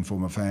me and for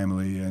my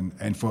family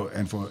and for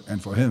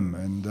him.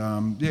 And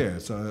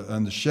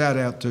and the shout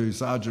out to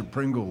Sergeant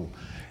Pringle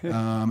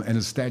and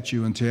his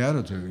statue in Te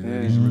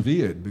Aratū. He's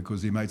revered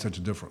because he made such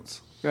a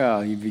difference.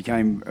 Well, he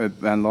became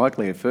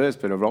unlikely at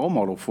first, but a role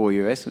model for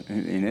you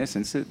in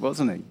essence,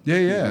 wasn't he?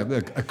 Yeah.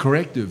 A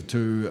corrective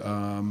to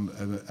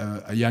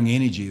a young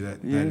energy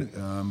that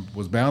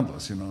was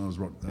boundless. I was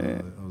a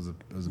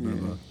bit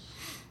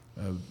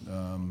of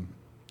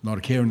not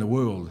a care in the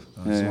world.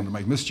 I just wanted to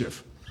make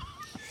mischief.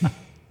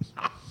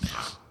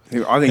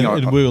 We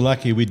were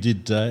lucky we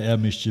did our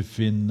mischief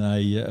in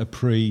a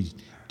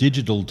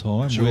pre-digital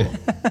time. Sure.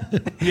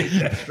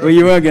 Well,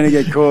 you weren't going to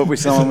get caught with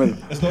someone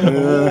with... It's not a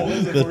wall,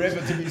 is it, forever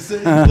to be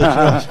seen?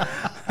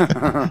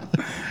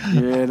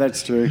 Yeah,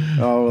 that's true.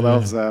 Oh, well, I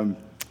was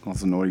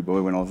a naughty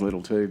boy when I was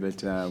little too,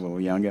 but when we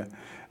were younger.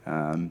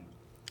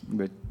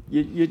 But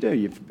you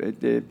do.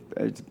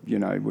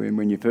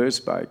 When you first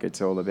spoke,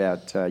 it's all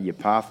about your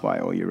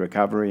pathway or your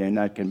recovery, and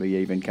that can be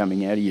even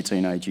coming out of your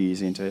teenage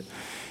years into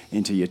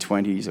your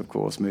 20s, of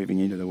course, moving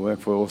into the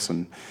workforce,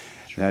 and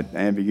that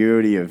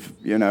ambiguity of,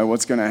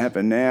 what's going to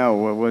happen now?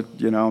 Or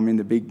I'm in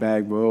the big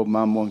bag world.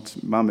 Mum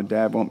and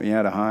Dad want me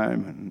out of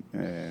home,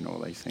 and all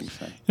these things.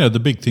 So. Yeah, the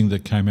big thing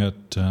that came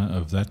out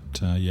of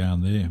that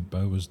yarn there,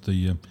 Bo, was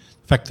the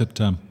fact that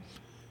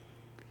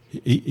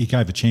he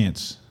gave a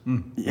chance.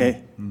 Yeah.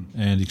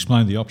 And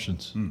explained the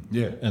options.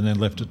 Yeah. And then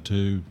left it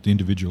to the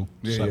individual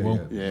to say,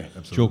 absolutely.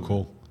 It's your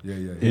call.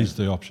 Yeah. Here's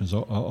the options.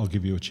 I'll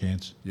give you a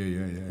chance.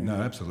 Yeah. No,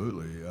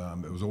 absolutely.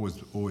 It was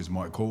always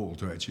my call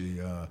to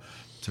actually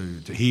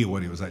to hear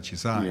what he was actually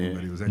saying,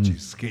 but he was actually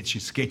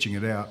sketching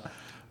it out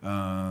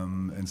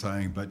and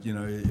saying, but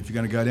if you're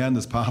going to go down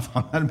this path,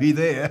 I'm going to be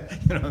there.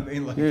 You know what I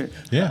mean? Well,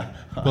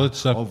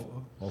 it's I'll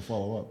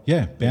follow up.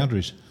 Yeah,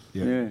 boundaries.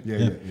 Yeah.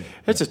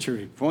 That's a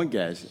terrific point,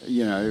 Gaz.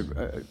 I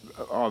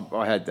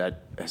had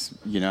that,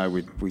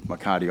 with my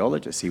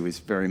cardiologist. He was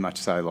very much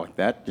so like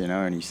that,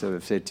 and he sort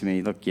of said to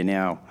me, look,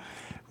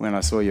 when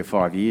I saw you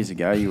 5 years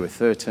ago, you were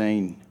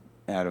 13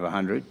 out of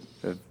 100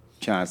 of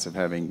chance of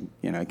having,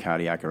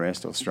 cardiac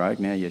arrest or stroke.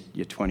 Now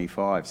you're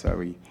 25.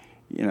 So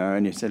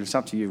and he said, it's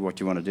up to you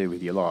what you want to do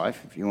with your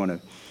life. If you want to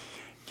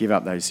give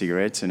up those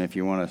cigarettes and if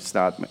you want to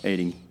start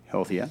eating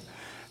healthier,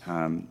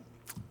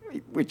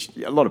 which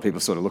a lot of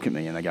people sort of look at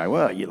me and they go,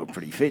 well, you look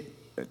pretty fit.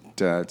 But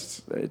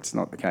it's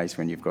not the case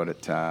when you've got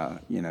it,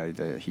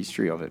 the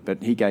history of it.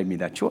 But he gave me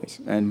that choice.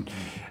 And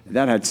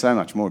that had so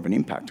much more of an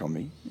impact on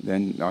me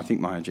than I think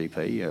my own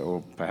GP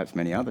or perhaps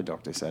many other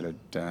doctors that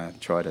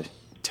had tried to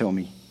tell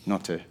me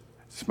not to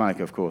smoke,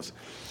 of course.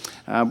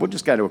 We'll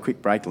just go to a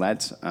quick break,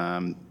 lads.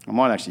 I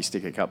might actually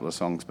stick a couple of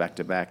songs back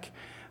to back.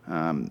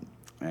 And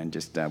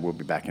just we'll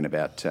be back in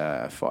about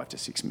 5 to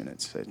 6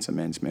 minutes. It's a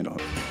Men's Mental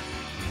Health.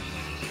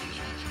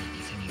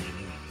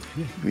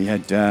 We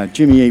had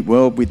Jimmy Eat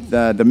World with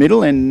The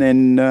Middle, and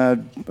then,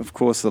 of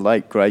course, the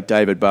late, great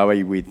David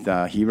Bowie with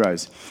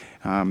Heroes.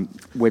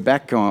 We're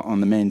back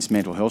on the Men's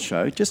Mental Health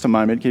Show. Just a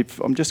moment.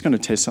 I'm just going to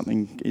test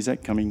something. Is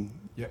that coming?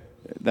 Yep.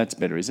 That's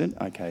better, is it?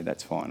 Okay,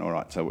 that's fine. All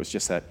right, so it was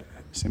just that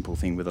simple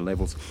thing with the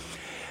levels.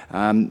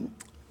 And,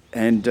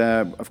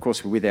 of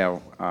course, we're with our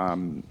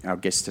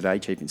guest today,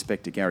 Chief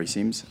Inspector Gary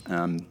Sims,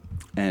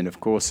 and, of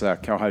course,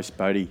 co-host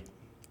Bodie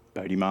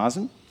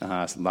Marsden,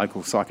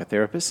 local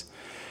psychotherapist.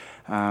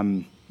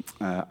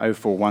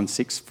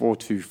 0416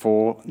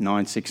 424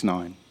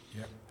 969.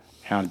 Yep.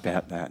 How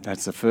about that?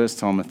 That's the first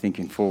time I think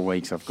in 4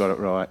 weeks I've got it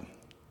right.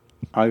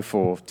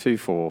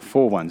 0424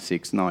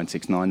 416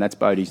 969. That's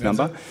Bodie's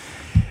number.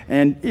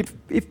 And if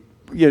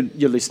you're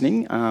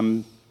listening,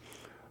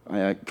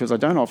 because I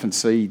don't often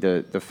see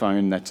the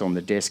phone that's on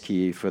the desk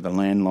here for the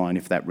landline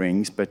if that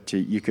rings, but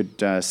you could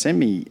send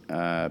me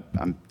a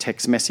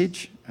text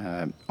message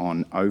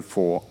on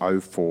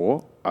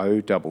 0404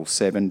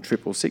 077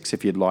 666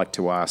 if you'd like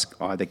to ask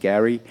either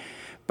Gary,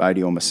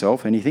 Bodie or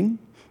myself anything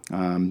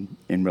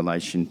in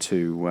relation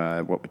to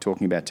what we're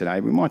talking about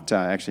today. We might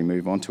actually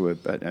move on to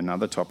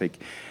another topic,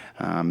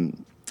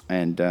 and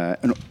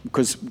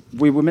because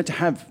we were meant to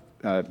have,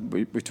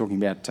 we're talking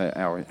about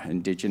our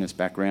Indigenous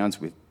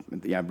backgrounds with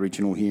the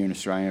Aboriginal here in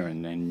Australia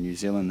and New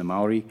Zealand, the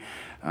Maori.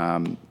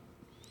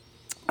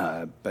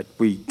 But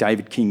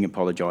David King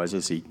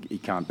apologises. He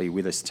can't be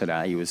with us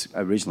today. He was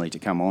originally to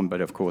come on,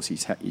 but of course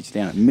he's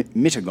down at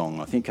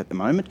Mittagong, I think, at the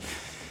moment.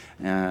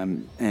 I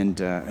think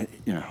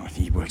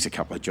he works a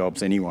couple of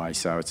jobs anyway,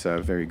 so it's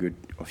very good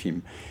of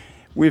him.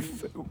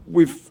 We've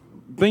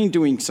been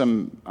doing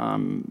some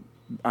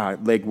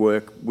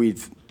legwork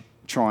with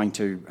trying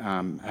to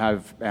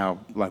have our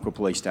local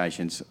police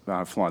stations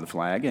fly the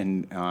flag,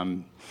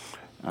 and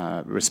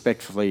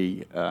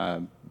respectfully,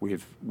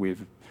 we've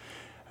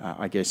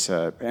I guess,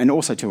 and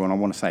also too, and I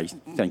want to say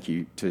thank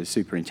you to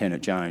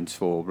Superintendent Jones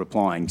for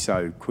replying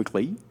so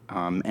quickly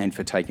and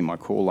for taking my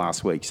call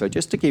last week. So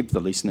just to keep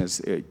the listeners,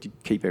 to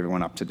keep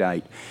everyone up to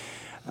date,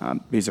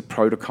 there's a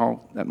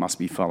protocol that must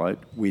be followed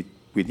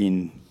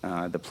within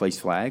the police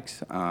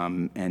flags,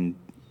 and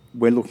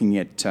we're looking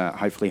at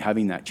hopefully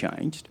having that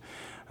changed.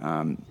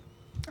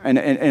 and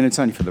it's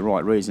only for the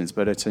right reasons,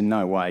 but it's in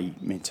no way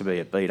meant to be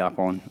a beat up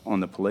on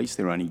the police.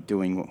 They're only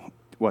doing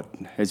what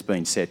has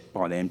been set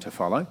by them to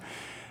follow.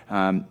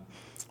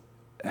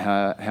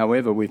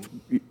 However, we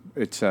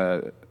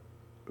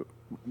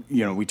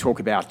talk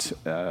about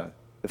the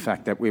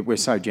fact that we're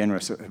so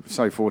generous,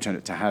 so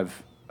fortunate to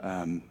have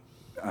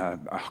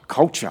a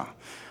culture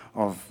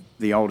of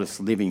the oldest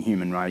living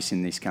human race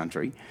in this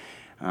country.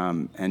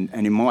 And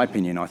in my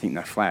opinion, I think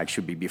the flag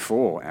should be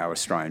before our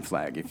Australian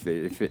flag, if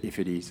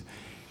it is.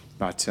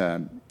 But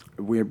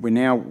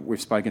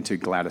we've spoken to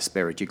Gladys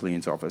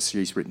Berejiklian's office.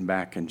 She's written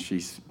back and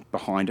she's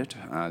behind it.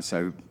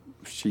 So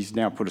she's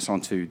now put us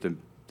onto the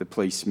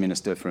Police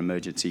Minister for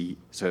Emergency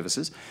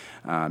Services,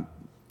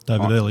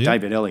 David Elliott.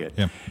 David Elliott.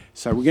 Yeah.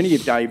 So we're going to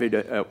give David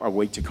a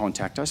week to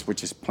contact us,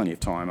 which is plenty of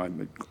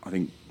time. I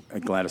think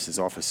at Gladys's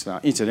office.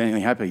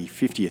 Incidentally, happy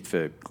 50th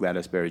for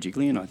Gladys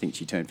Berejiklian. I think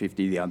she turned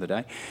 50 the other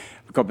day.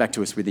 Got back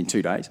to us within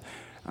 2 days.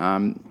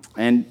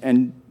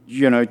 And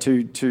you know,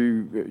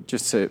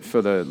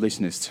 for the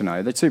listeners to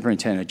know, that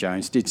Superintendent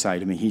Jones did say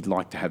to me he'd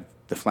like to have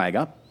the flag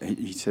up.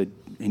 He said,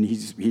 in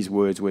his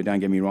words were, don't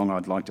get me wrong,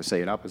 I'd like to see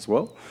it up as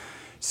well.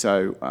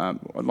 So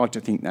I'd like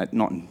to think that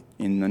not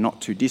in the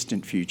not too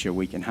distant future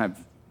we can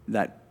have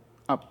that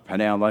up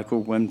at our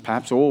local and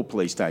perhaps all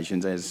police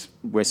stations, as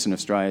Western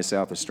Australia,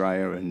 South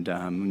Australia and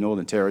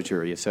Northern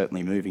Territory are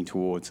certainly moving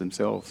towards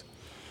themselves.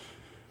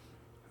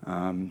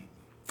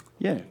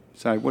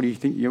 So what do you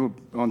think? You're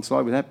on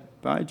side with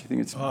that, Babe? Do you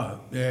think it's...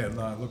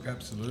 Look,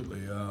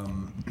 absolutely.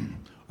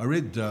 I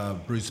read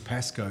Bruce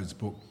Pascoe's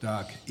book,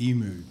 Dark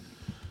Emu,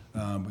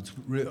 which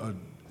I'd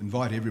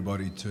invite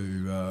everybody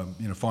to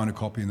find a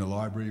copy in the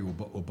library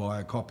or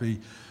buy a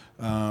copy.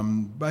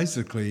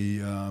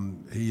 Basically,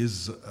 he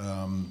is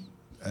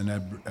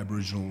an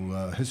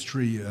Aboriginal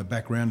history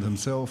background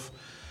himself,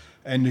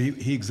 and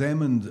he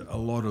examined a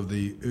lot of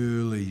the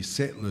early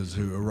settlers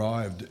who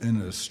arrived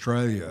in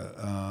Australia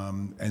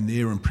and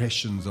their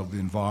impressions of the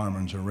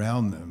environment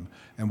around them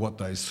and what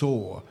they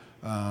saw.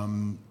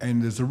 And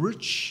there's a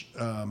rich,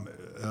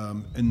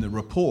 in the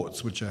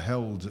reports which are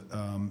held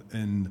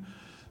in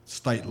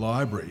state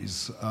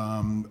libraries,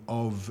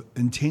 of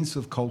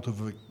intensive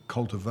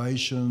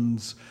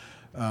cultivations,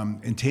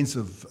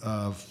 intensive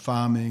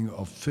farming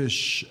of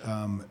fish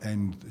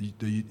and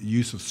the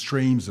use of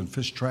streams and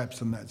fish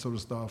traps and that sort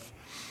of stuff.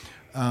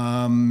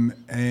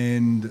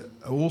 And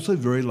also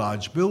very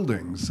large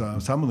buildings,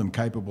 some of them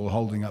capable of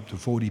holding up to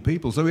 40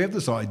 people. So we have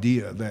this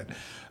idea that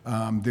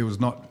there was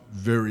not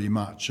very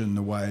much in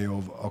the way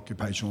of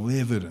occupational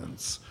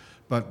evidence.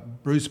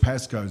 But Bruce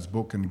Pascoe's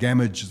book, and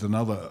Gamage is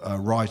another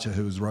writer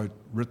who has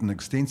written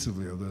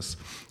extensively of this,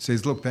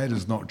 says, look, that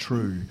is not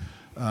true.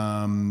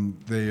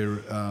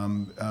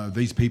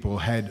 These people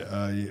had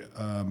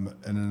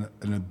an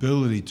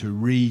ability to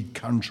read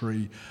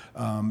country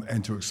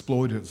and to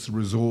exploit its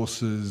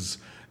resources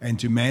and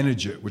to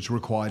manage it, which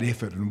required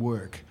effort and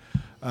work.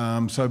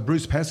 So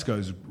Bruce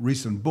Pascoe's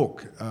recent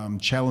book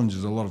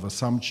challenges a lot of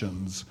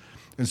assumptions,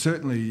 and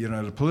certainly, at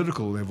a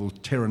political level,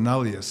 terra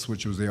nullius,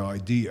 which was the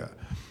idea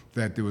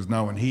that there was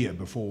no one here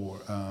before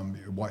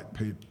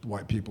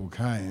white people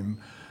came.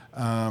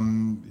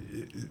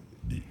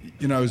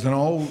 Is an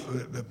old,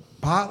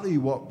 partly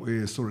what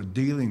we're sort of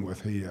dealing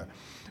with here,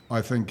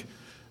 I think,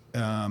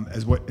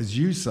 as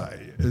you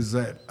say, is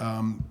that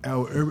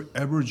our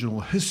Aboriginal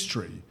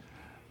history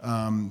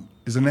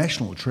is a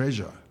national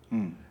treasure,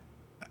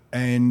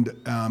 and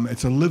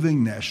it's a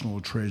living national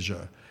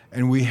treasure,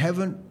 and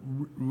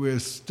we're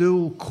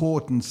still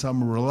caught in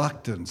some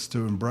reluctance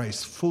to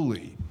embrace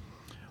fully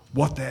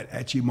what that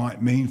actually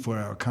might mean for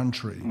our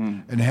country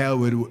and how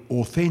it would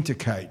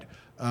authenticate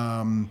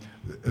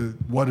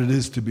what it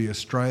is to be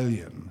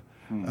Australian.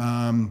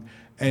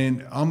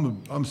 And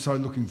I'm so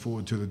looking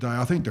forward to the day.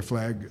 I think the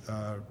flag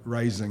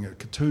raising at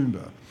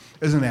Katoomba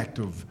is an act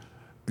of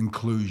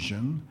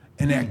inclusion,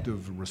 an act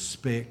of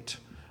respect,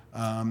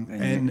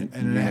 and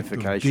an act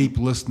of deep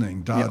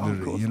listening,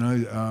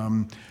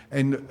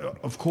 and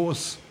of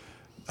course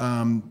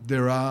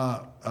there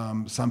are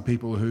some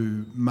people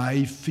who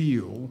may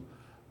feel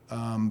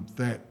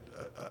that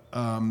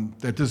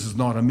this is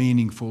not a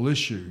meaningful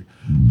issue.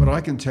 But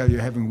I can tell you,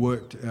 having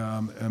worked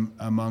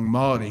among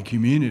Māori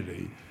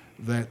community,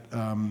 that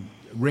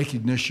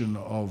recognition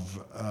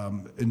of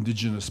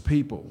Indigenous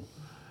people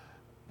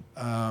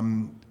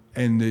and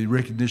the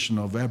recognition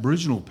of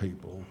Aboriginal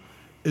people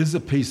is a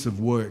piece of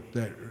work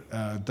that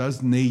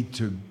does need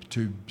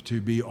to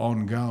be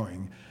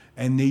ongoing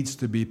and needs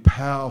to be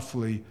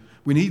powerfully...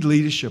 We need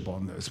leadership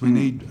on this. We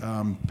need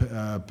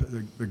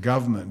the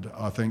government,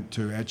 I think,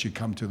 to actually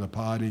come to the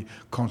party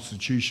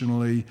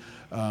constitutionally,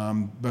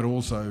 but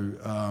also,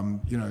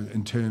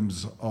 in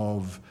terms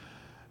of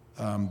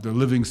the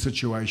living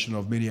situation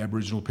of many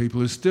Aboriginal people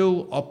who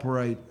still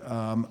operate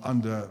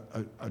under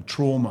a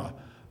trauma,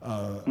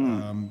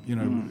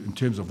 in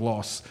terms of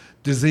loss.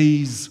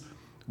 Disease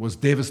was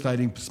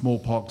devastating.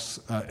 Smallpox,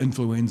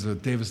 influenza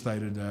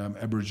devastated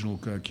Aboriginal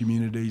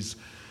communities.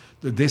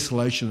 The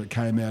desolation that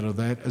came out of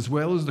that, as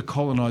well as the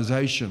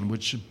colonisation,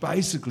 which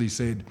basically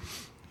said,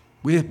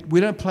 we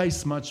don't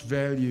place much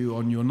value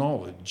on your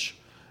knowledge.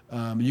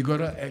 You've got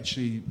to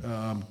actually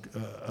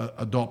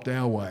adopt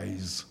our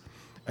ways.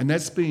 And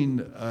that's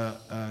been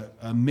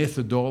a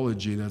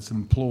methodology that's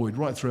employed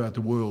right throughout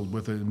the world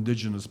with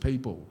Indigenous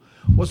people.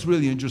 What's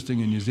really interesting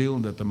in New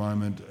Zealand at the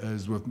moment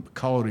is with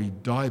Kauri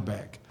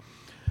dieback,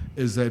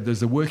 is that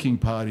there's a working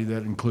party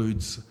that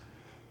includes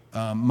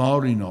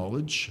Māori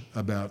knowledge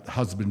about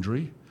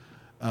husbandry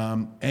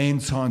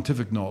and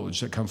scientific knowledge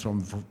that comes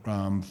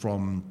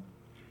from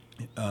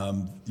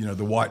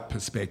the white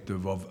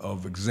perspective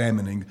of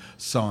examining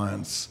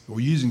science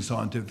or using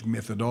scientific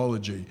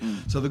methodology.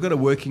 So they've got a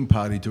working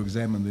party to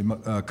examine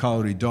the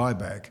Kauri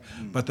dieback,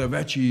 but they've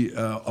actually,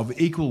 of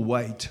equal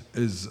weight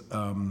is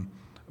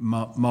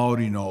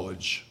Māori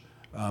knowledge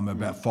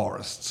about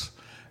forests.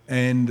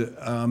 And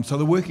so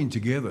they're working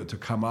together to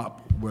come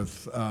up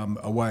with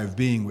a way of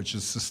being which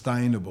is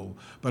sustainable,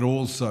 but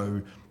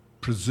also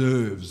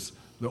preserves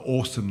the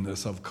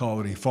awesomeness of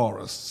Kauri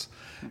forests.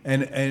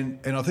 And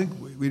I think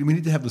we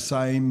need to have the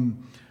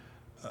same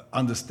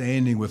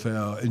understanding with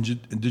our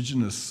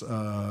Indigenous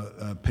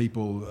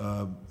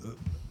people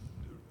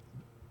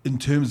in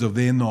terms of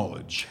their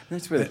knowledge.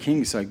 That's where the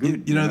King's so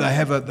good. They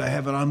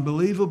have an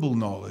unbelievable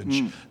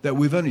knowledge that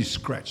we've only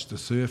scratched the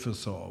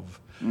surface of.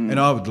 And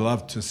I would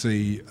love to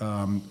see,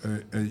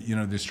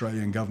 the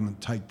Australian government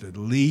take the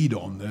lead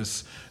on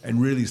this and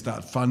really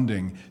start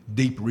funding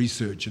deep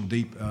research and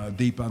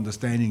deep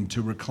understanding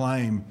to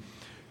reclaim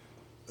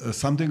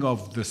something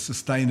of the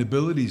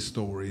sustainability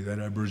story that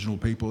Aboriginal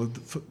people,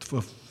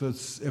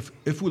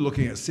 if we're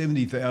looking at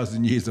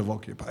 70,000 years of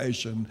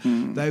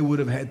occupation, they would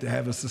have had to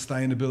have a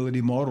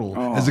sustainability model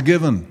as a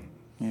given.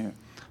 Yeah.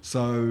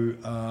 So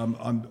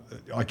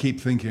I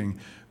keep thinking,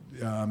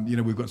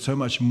 we've got so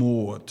much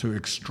more to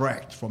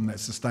extract from that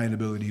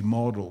sustainability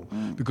model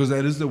because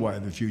that is the way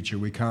of the future.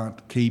 We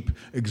can't keep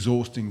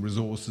exhausting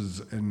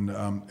resources in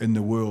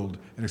the world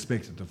and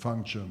expect it to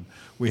function.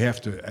 We have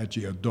to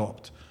actually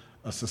adopt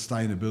a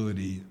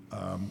sustainability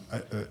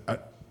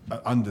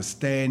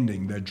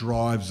understanding that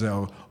drives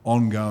our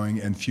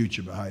ongoing and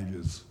future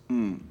behaviours.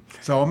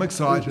 So I'm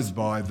excited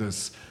by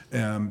this,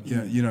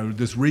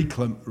 this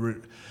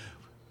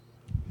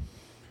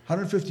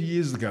 150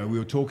 years ago, we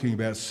were talking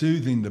about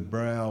soothing the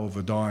brow of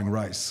a dying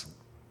race.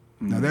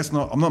 Now,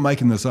 I'm not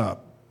making this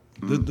up.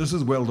 This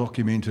is well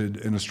documented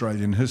in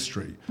Australian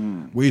history.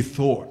 We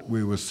thought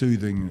we were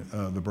soothing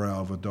the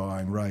brow of a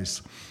dying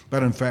race,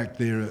 but in fact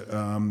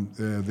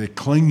they're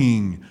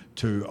clinging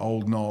to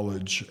old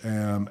knowledge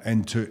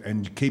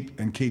and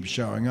keep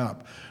showing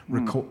up.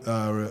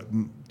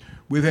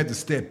 We've had to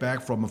step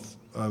back from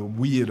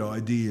weird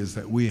ideas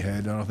that we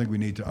had, and I think we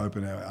need to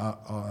open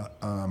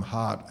our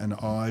heart and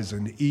eyes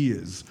and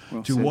ears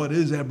to what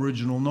is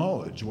Aboriginal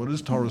knowledge, what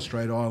is Torres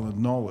Strait Island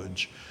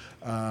knowledge.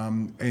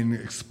 And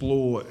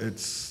explore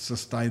its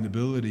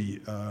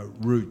sustainability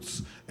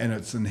roots and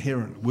its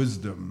inherent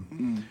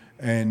wisdom,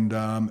 and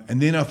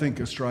then I think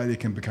Australia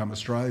can become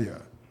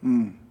Australia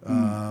to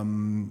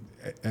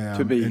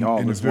be in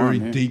a very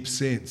deep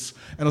sense.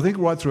 And I think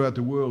right throughout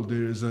the world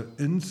there is an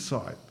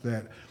insight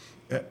that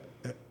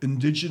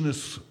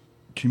Indigenous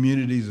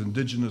communities,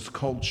 Indigenous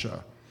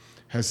culture,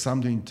 has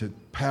something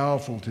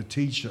powerful to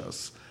teach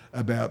us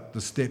about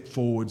the step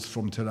forwards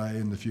from today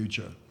and the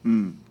future.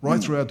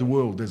 Right throughout the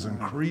world, there's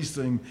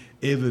increasing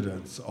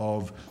evidence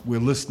of we're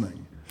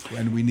listening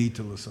and we need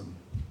to listen.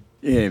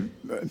 Yeah,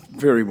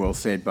 very well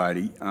said,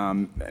 Bodie,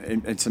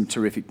 and some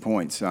terrific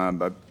points.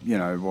 But,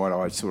 what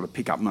I sort of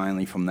pick up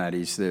mainly from that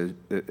is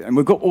and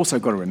we've also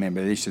got to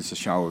remember this is a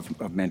show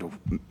of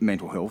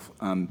mental health,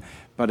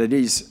 but it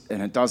is,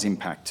 and it does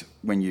impact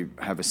when you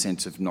have a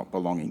sense of not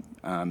belonging.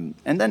 And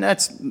then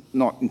that's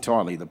not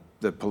entirely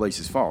the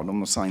police's fault. I'm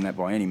not saying that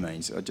by any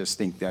means. I just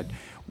think that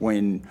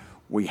when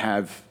we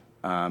have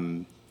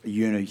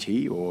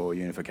unity or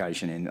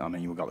unification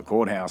we've got the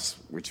courthouse,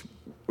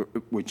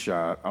 which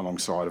are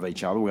alongside of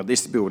each other. We've got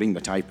this building,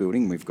 the TAFE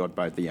building. We've got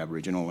both the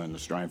Aboriginal and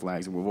Australian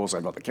flags. We've also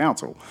got the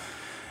council.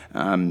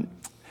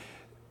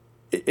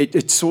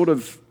 It's sort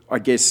of, I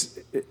guess,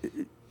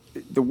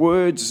 the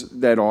words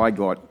that I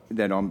got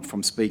that I'm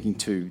from speaking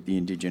to the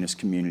Indigenous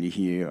community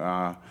here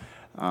are,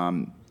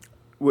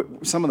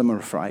 some of them are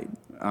afraid,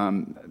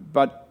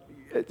 but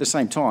at the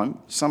same time,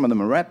 some of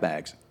them are rat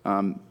bags.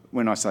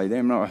 When I say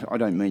them, I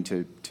don't mean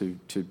to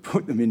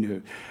put them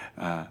into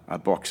a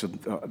box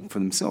for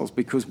themselves,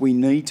 because we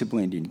need to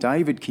blend in.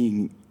 David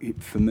King,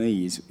 for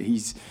me,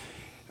 he's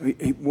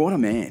what a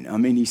man. I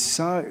mean, he's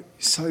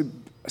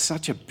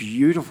such a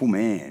beautiful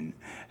man.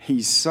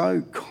 He's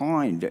so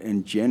kind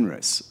and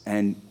generous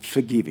and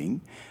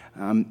forgiving,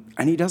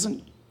 and he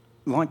doesn't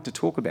like to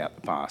talk about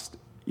the past.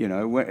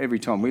 Every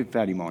time we've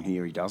had him on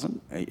here, he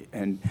doesn't,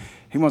 and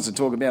he wants to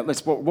talk about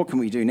what can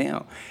we do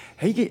now.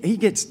 He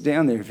gets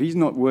down there if he's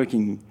not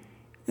working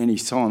and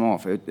his time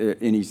off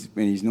in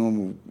his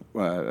normal,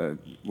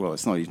 well,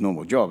 it's not his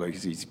normal job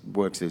because he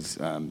works as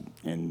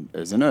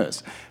a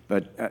nurse,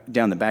 but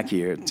down the back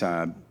here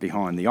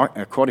behind the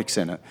Aquatic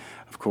Centre,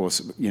 of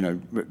course,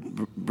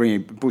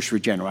 bringing bush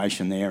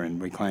regeneration there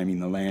and reclaiming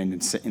the land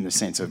in the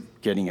sense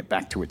of getting it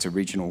back to its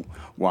original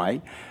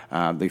way,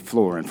 the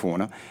flora and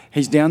fauna.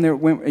 He's down there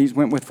at he's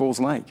Wentworth Falls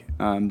Lake,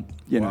 and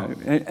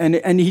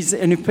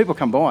if people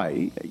come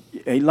by,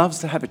 he loves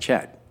to have a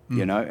chat.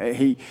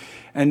 We've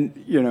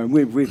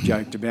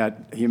joked about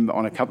him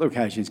on a couple of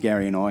occasions,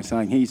 Gary and I,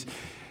 saying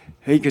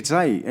he could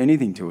say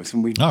anything to us,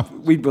 and we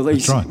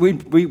believe right. we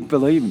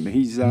believe him.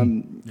 He's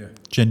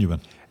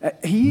genuine.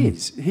 He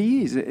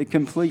is a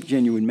complete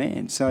genuine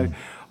man. So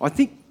I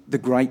think the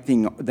great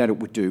thing that it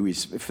would do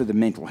is for the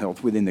mental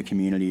health within the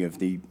community of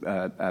the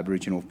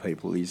Aboriginal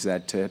people is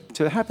that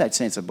to have that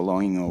sense of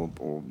belonging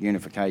or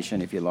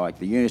unification, if you like,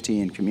 the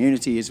unity and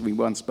community as we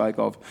once spoke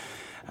of.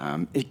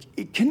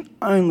 It can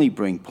only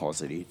bring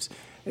positives.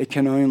 It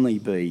can only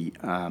be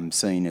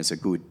seen as a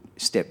good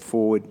step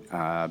forward.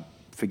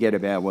 Forget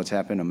about what's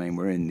happened. I mean,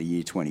 we're in the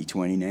year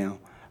 2020 now.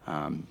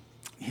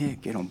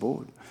 Get on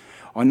board.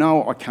 I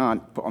know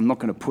I'm not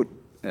going to put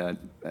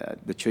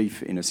the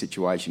Chief in a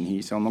situation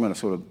here, so I'm not going to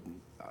sort of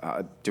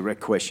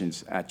direct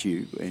questions at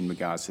you in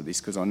regards to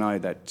this, because I know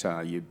that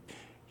you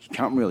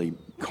can't really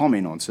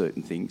comment on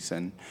certain things,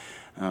 and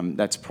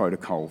that's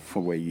protocol for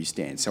where you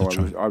stand. So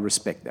I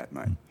respect that,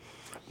 mate.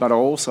 But I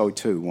also,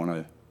 too, want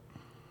to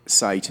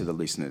say to the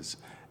listeners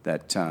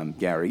that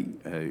Gary,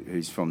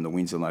 who's from the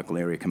Windsor Local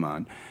Area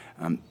Command,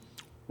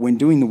 when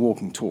doing the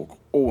walk and talk,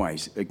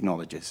 always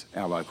acknowledges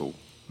our local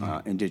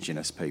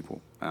Indigenous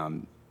people,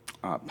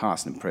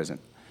 past and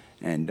present.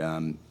 And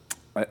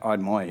I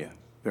admire you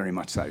very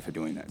much so for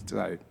doing that.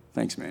 So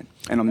thanks, man.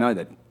 And I know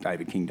that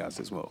David King does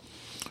as well.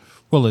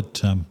 Well,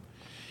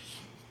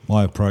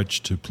 my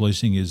approach to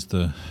policing is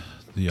the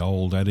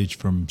old adage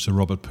from Sir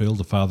Robert Peel,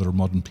 the father of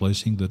modern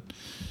policing, that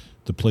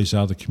the police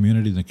are the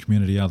community and the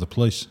community are the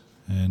police.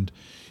 And,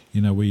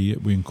 we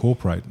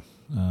incorporate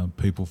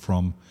people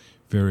from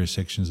various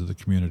sections of the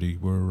community.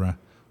 We're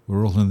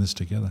all in this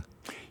together.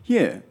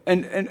 Yeah,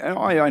 and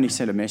I only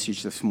sent a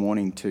message this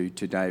morning to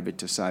David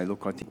to say,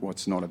 look, I think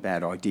what's not a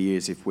bad idea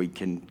is if we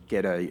can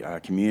get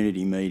a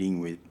community meeting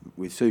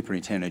with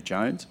Superintendent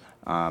Jones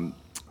and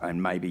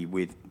maybe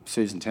with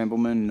Susan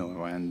Templeman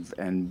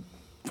and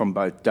from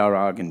both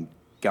Darug and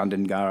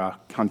Gundungurra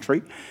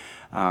country,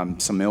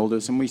 some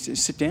elders, and we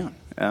sit down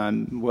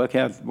and work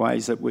out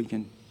ways that we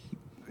can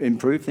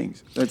improve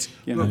things.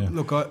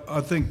 Look,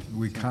 I think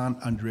we can't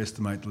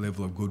underestimate the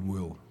level of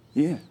goodwill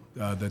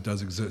that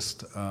does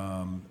exist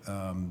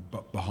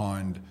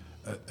behind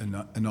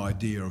an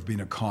idea of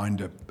being a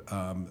kinder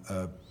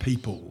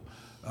people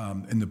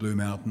in the Blue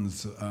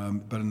Mountains,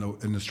 but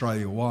in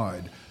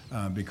Australia-wide,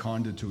 be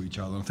kinder to each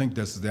other. I think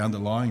that's the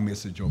underlying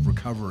message of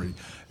recovery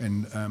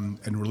and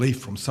relief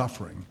from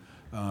suffering.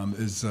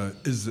 Is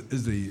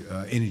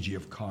the energy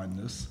of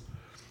kindness.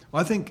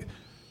 I think,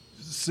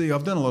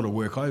 I've done a lot of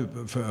work.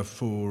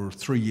 For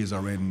 3 years I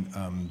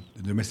ran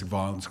domestic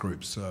violence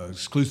groups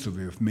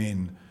exclusively of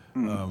men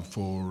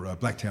for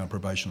Blacktown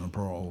probation and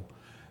parole.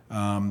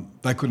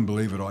 They couldn't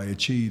believe it. I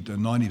achieved a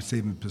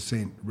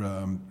 97%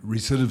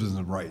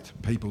 recidivism rate.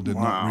 People did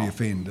not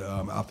reoffend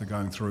after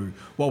going through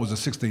what was a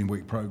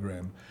 16-week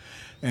program.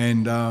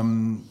 And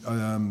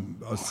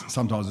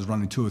sometimes I was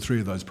running 2 or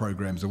 3 of those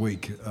programs a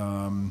week.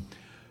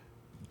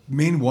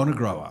 Men want to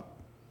grow up.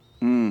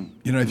 I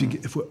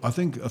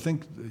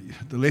think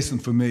the lesson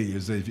for me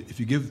is that if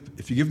you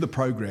give the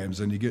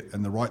programs and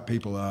the right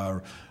people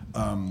are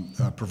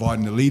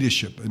providing the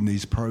leadership in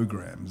these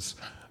programs,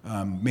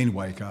 men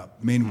wake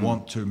up. Men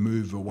want to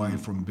move away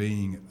from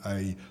being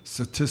a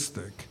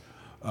statistic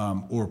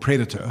or a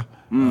predator,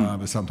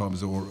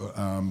 sometimes, or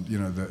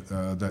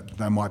that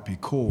they might be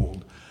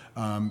called,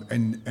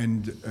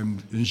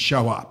 and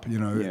show up,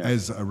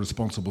 as a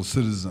responsible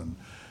citizen.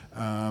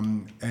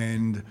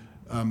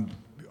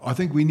 I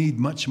think we need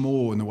much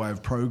more in the way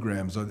of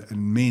programs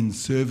and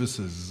men's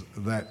services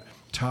that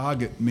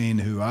target men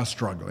who are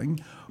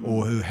struggling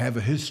or who have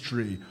a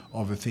history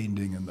of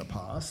offending in the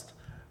past.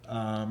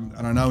 And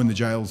I know in the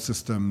jail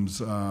systems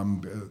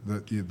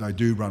that they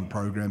do run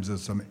programs.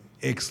 There's some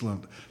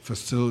excellent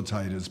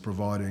facilitators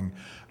providing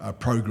a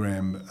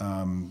program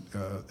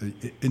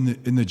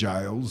in the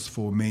jails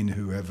for men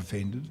who have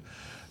offended.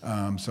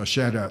 So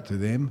shout out to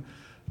them.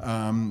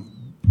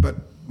 But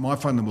my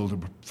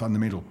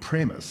fundamental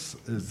premise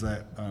is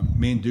that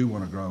men do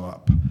want to grow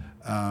up,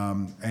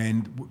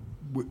 and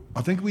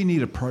I think we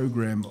need a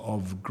program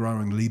of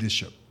growing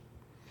leadership,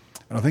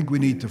 and I think we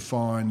need to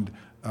find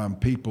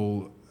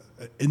people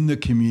in the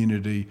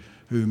community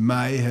who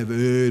may have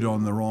erred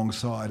on the wrong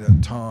side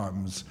at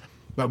times,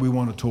 but we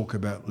want to talk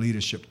about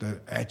leadership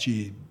that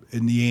actually,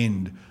 in the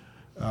end,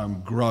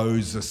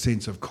 grows a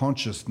sense of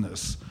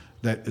consciousness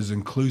that is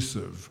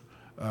inclusive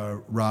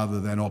rather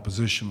than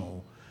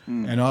oppositional.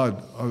 And I'd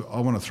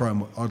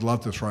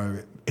love to throw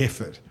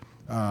effort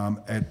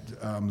at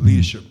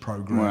leadership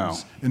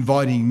programs,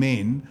 inviting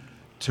men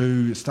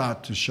to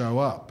start to show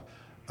up.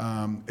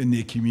 in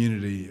their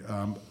community,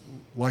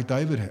 like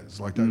David has,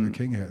 like David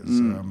King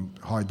has.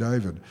 Hi,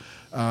 David.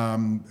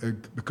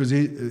 Because,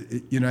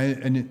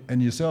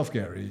 and yourself,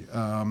 Gary,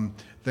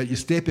 that you're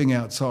stepping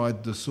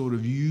outside the sort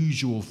of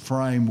usual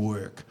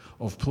framework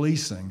of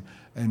policing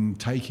and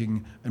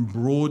taking and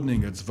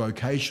broadening its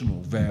vocational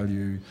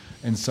value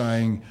and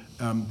saying,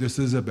 this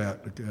is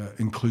about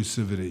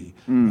inclusivity.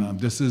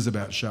 This is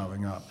about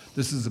showing up.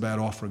 This is about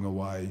offering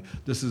away.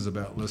 This is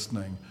about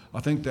listening. I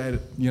think that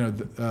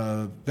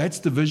that's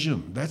the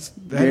vision. That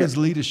is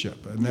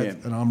leadership,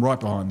 and I'm right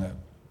behind that.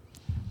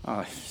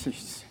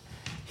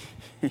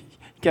 He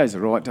goes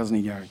all right, doesn't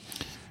he, Gary?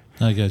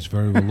 No, he goes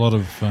very well. A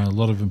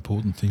lot of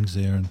important things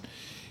there,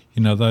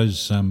 and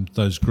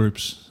those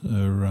groups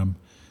are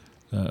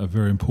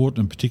very important,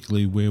 and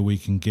particularly where we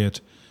can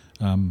get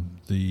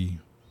the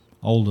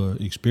older,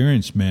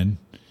 experienced men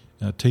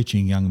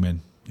teaching young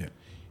men. Yeah.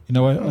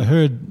 I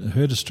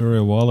heard a story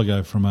a while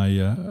ago from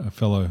a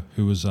fellow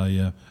who was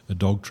a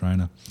dog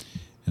trainer,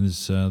 and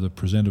the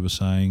presenter was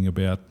saying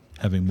about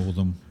having more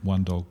than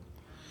one dog.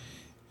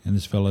 And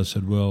this fellow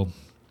said, well,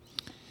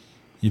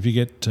 if you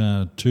get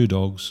 2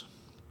 dogs,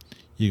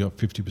 you got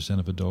 50%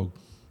 of a dog.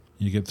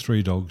 You get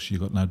 3 dogs, you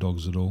got no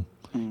dogs at all.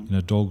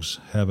 Dogs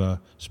have a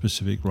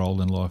specific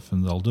role in life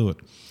and they'll do it.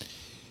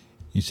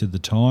 He said the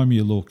time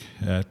you look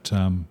at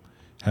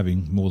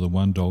having more than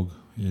one dog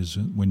is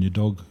when your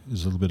dog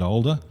is a little bit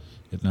older,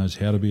 it knows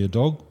how to be a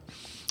dog,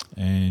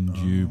 and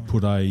you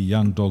put a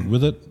young dog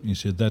with it. He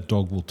said that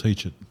dog will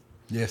teach it.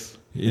 Yes.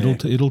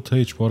 It'll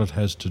teach what it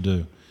has to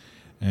do.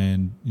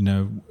 And,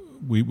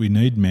 we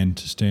need men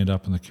to stand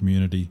up in the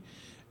community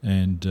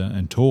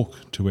and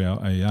talk to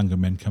our younger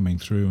men coming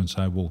through and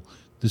say, well,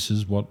 this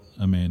is what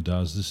a man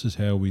does, this is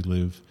how we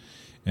live,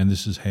 and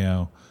this is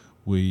how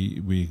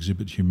we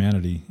exhibit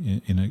humanity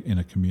in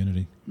a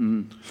community.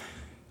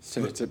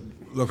 So it's a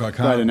I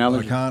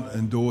can't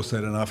endorse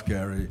that enough,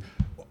 Gary.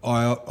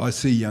 I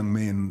see young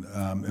men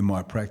in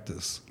my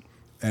practice,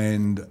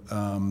 and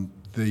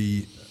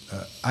the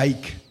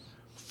ache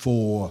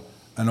for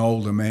an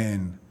older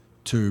man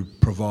to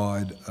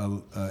provide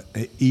an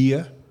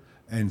ear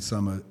and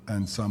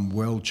some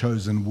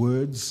well-chosen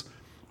words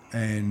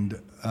and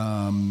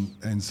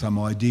some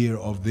idea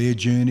of their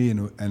journey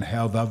and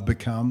how they've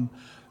become.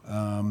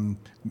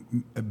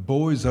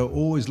 Boys are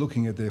always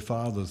looking at their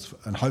fathers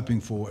and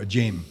hoping for a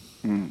gem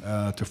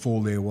to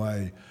fall their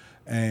way.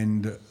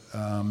 And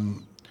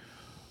I'm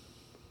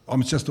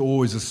just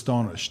always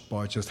astonished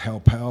by just how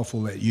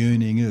powerful that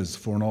yearning is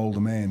for an older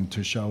man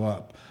to show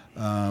up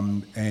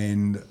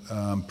and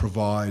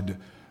provide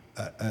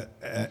a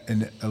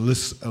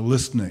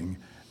listening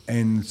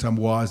and some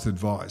wise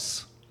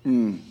advice.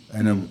 And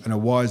a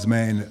wise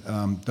man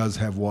does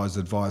have wise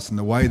advice, and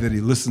the way that he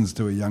listens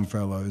to a young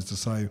fellow is to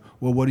say,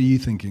 well, what are you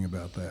thinking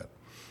about that?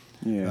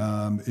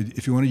 Yeah.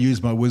 If you want to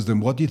use my wisdom,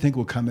 what do you think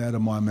will come out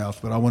of my mouth?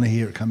 But I want to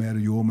hear it come out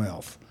of your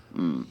mouth.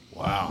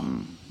 Wow.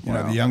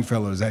 The young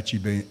fellow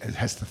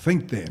has to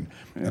think then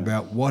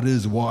about what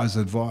is wise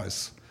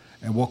advice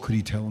and what could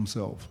he tell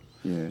himself.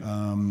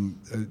 Yeah.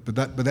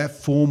 But that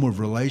form of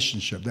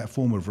relationship, that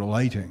form of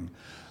relating,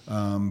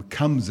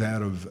 comes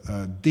out of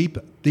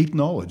deep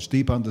knowledge,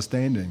 deep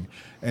understanding,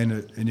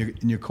 and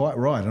you're quite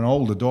right. An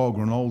older dog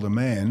or an older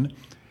man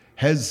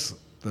has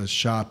the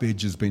sharp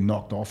edges been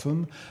knocked off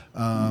him.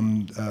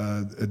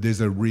 There's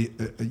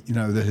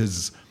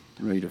his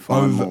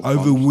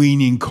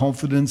overweening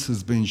confidence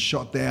has been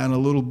shot down a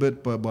little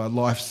bit by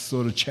life's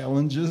sort of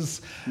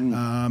challenges,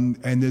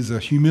 and there's a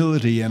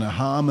humility and a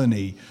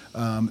harmony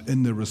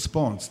in the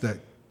response that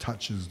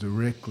touches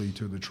directly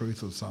to the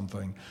truth of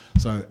something.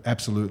 So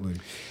absolutely.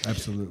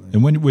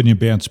 And when you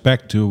bounce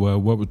back to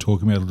what we were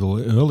talking about a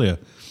little earlier,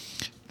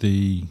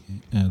 the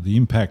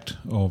impact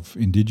of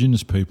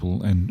Indigenous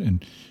people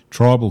and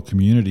tribal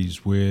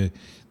communities where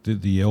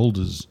the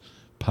elders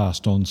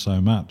passed on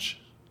so much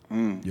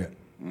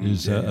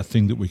is a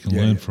thing that we can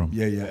learn from.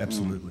 Yeah,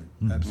 absolutely.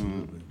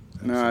 Absolutely.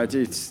 No,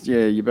 it's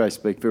you both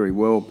speak very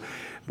well,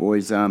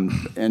 boys.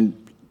 And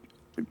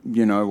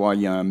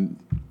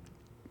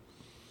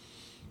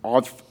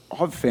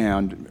I've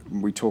found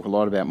we talk a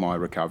lot about my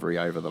recovery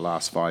over the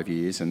last 5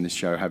 years, and this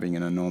show having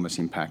an enormous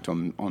impact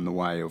on the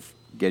way of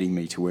getting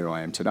me to where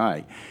I am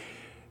today.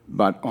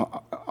 But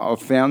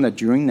I've found that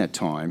during that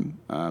time,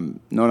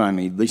 not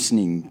only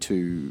listening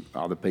to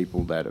other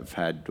people that have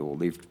had or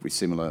lived with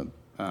similar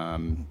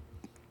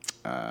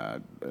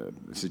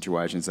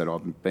situations that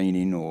I've been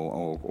in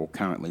or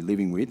currently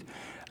living with,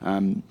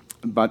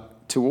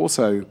 but to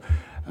also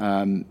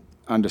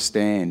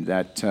understand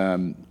that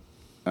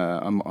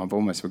I've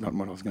almost forgotten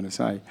what I was going to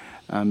say.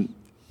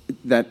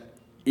 That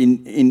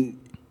in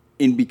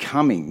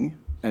becoming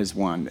as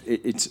one,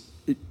 it's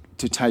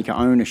to take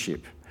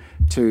ownership,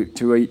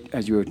 to eat,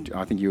 as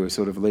I think you were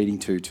sort of leading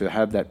to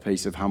have that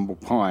piece of humble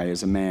pie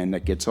as a man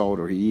that gets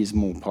older. He is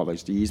more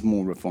polished, he is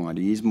more refined,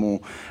 he is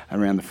more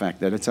around the fact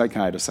that it's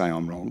okay to say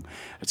I'm wrong.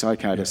 It's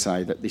okay to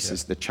say that this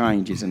is the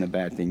change isn't a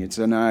bad thing. It's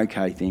an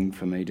okay thing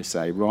for me to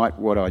say, right,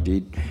 what I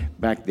did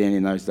back then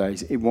in those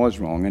days, it was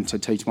wrong, and to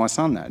teach my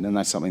son that. And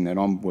that's something that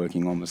I'm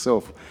working on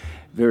myself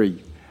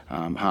very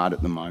hard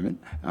at the moment.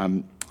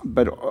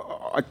 But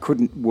I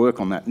couldn't work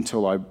on that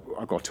until I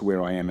got to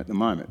where I am at the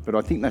moment. But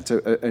I think that's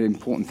an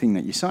important thing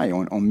that you say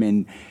on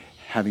men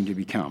having to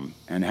become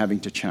and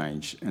having to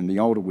change. And the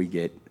older we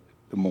get,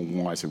 the more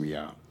wiser we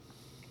are.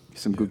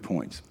 Some good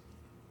points.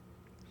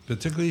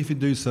 Particularly if you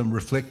do some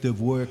reflective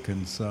work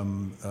and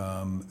some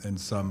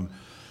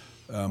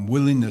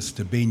willingness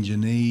to bend your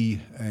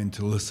knee and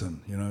to listen.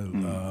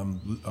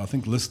 I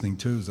think listening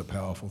too is a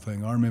powerful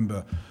thing. I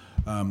remember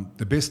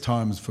the best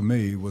times for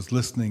me was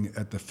listening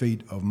at the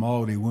feet of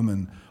Māori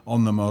women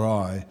on the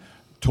marae,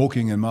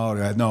 talking in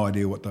Māori. I had no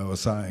idea what they were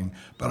saying,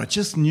 but I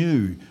just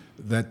knew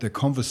that the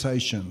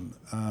conversation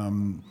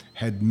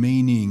had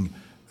meaning,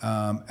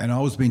 and I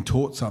was being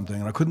taught something,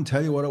 and I couldn't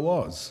tell you what it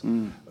was,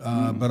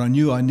 but I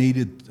knew I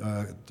needed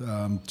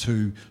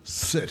to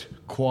sit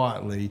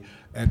quietly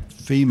at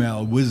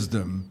female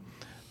wisdom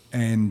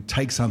and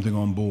take something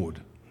on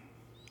board.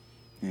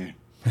 Yeah.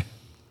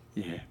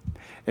 Yeah.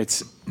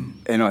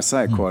 And I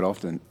say it quite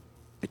often,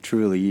 it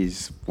truly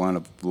is one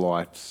of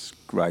life's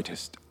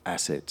greatest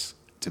assets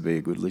to be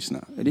a good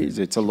listener. It is.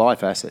 It's a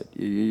life asset.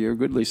 You're a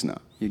good listener.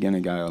 You're going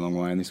to go a long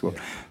way in this world.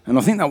 Yeah. And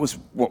I think that was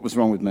what was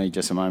wrong with me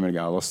just a moment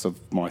ago. I lost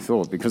my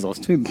thought because I was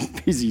too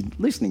busy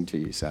listening to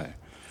you. So,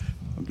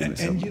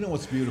 and you know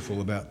what's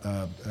beautiful about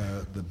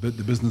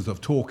the business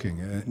of talking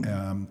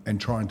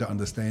and trying to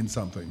understand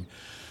something?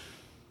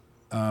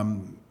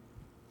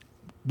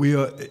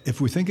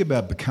 If we think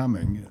about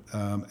becoming,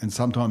 and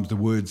sometimes the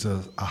words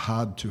are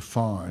hard to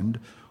find,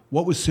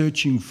 what we're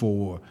searching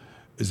for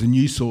is a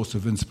new source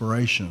of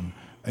inspiration,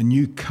 a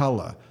new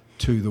colour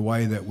to the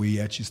way that we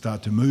actually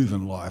start to move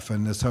in life.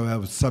 And so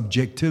our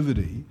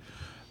subjectivity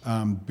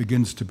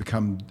begins to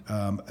become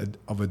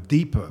of a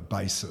deeper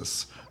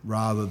basis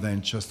rather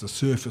than just a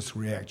surface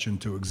reaction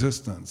to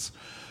existence.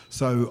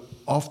 So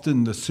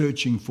often the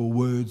searching for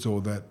words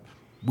or that,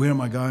 where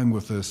am I going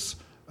with this?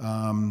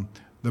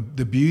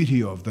 The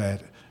beauty of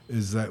that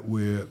is that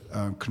we're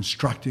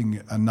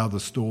constructing another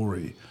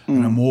story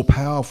and a more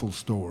powerful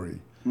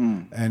story.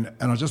 And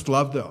I just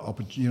love the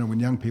opportunity, when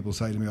young people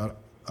say to me, I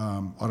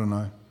don't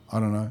know.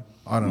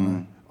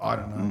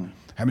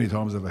 How many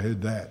times have I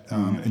heard that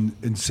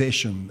in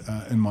session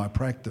in my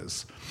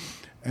practice?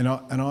 And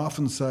I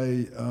often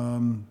say,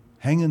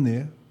 hang in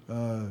there,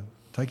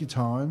 take your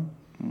time.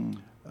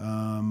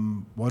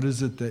 What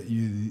is it that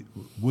you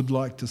would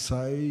like to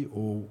say,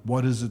 or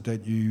what is it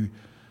that you...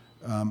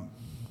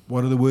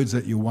 what are the words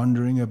that you're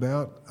wondering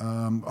about?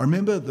 I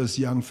remember this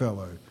young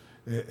fellow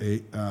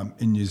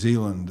in New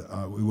Zealand.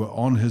 We were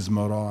on his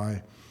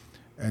marae,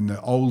 and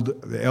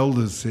the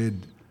elders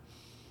said,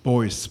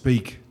 "Boy,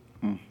 speak."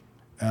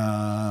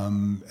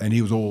 And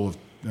he was all of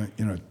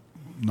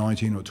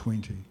 19 or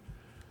 20.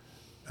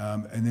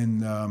 And then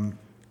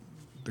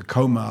the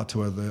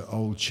kaumātua, the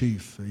old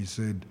chief, he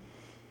said,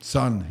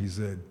 "Son," he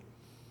said,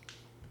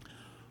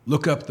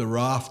 "look up the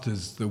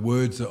rafters, the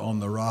words are on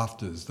the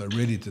rafters, they're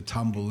ready to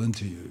tumble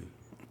into you."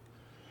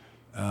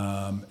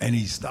 And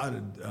he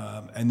started,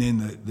 and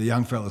then the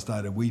young fella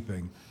started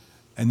weeping,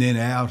 and then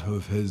out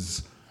of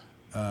his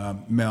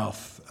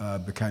mouth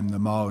became the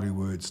Māori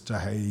words,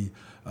 "Tahei,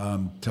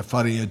 te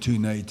wharia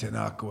tūnei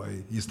tēnā koe."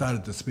 He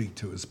started to speak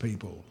to his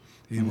people.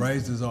 He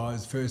raised his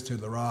eyes first to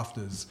the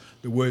rafters,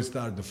 the words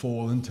started to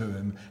fall into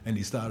him, and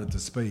he started to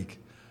speak.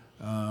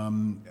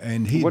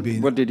 And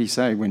what did he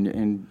say if you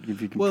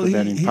can put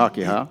that in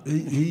Pākehā?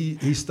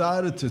 He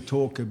started to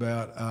talk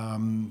about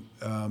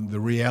the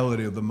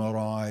reality of the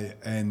marae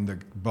and the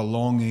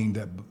belonging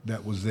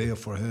that was there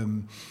for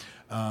him,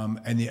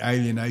 and the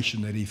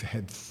alienation that he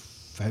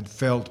had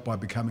felt by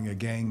becoming a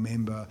gang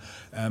member,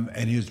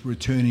 and he was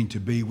returning to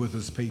be with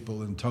his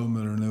people in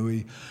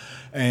Taumarunui,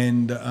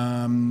 and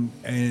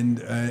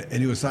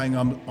he was saying,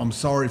 I'm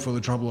sorry for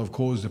the trouble I've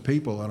caused the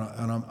people,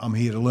 and I'm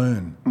here to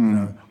learn.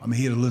 I'm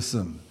here to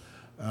listen,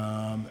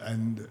 the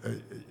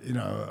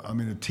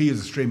tears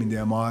are streaming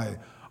down my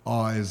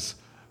eyes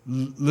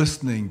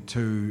listening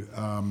to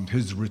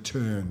his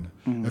return.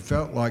 It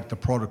felt like the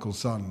prodigal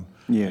son.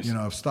 Yes.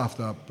 I've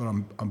stuffed up, but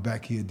I'm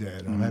back here,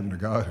 Dad. I'm having a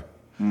go.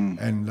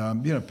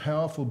 And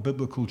powerful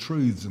biblical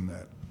truths in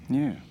that.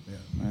 Yeah.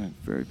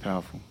 Very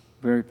powerful.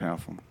 Very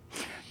powerful.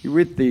 You're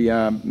with the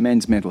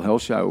Men's Mental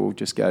Health Show. We'll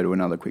just go to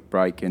another quick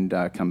break and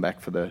come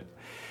back for the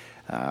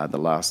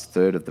last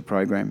third of the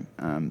program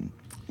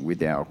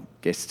with our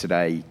guest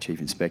today, Chief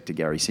Inspector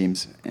Gary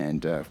Sims,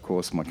 and of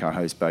course my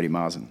co-host Bodie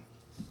Marsden.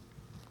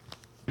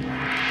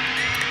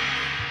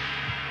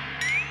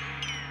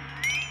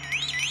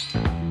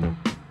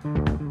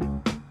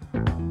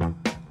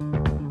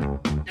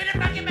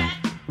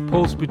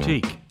 Paul's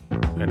Boutique,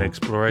 an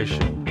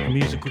exploration, a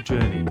musical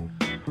journey.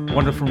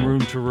 Wander from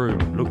room to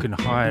room, look in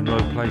high and low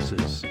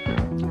places.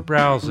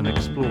 Browse and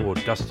explore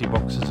dusty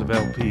boxes of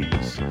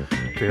LPs,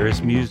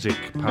 various music,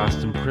 past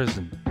and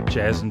present,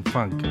 jazz and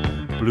funk,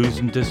 blues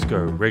and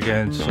disco,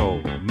 reggae and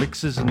soul,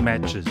 mixes and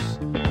matches.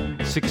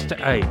 6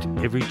 to 8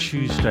 every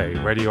Tuesday,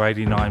 Radio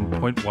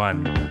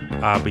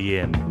 89.1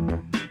 RBN.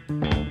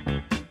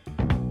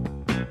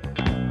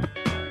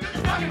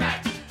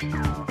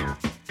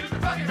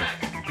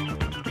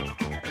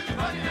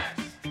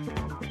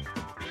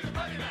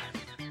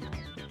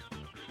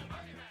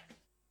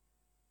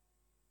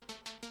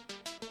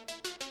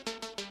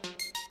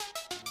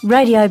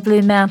 Radio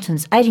Blue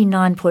Mountains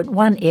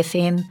 89.1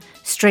 FM,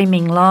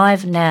 streaming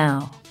live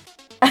now.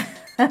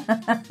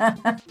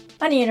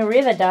 Honey in a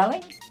river,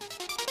 darling.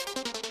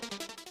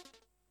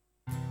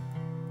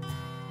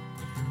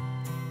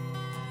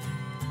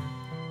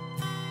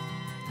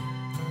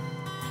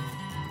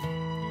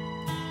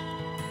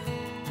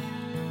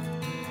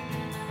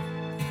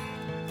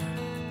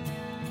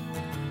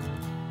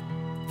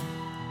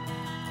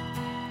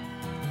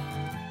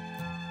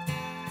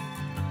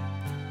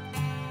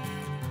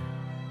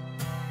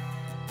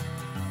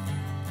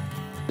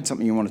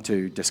 Something you wanted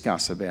to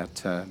discuss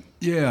about?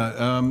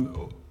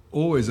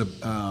 Always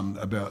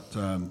about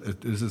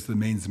this is the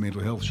Men's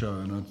Mental Health Show,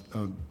 and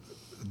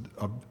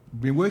I've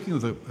been working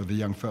with a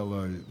young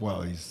fellow.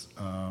 Well, he's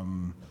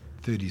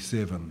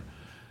 37.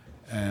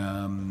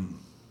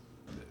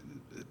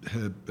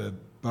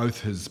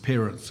 Both his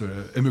parents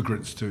are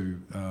immigrants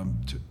to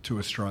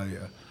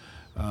Australia.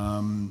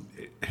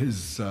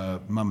 His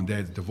mum and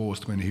dad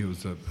divorced when he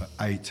was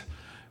 8.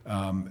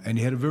 And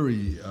he had a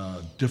very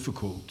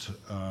difficult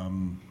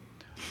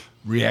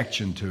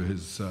reaction to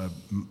his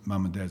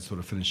mum and dad sort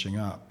of finishing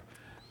up.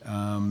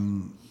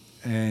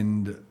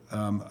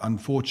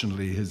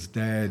 Unfortunately, his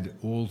dad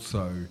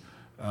also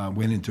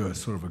went into a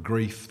sort of a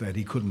grief that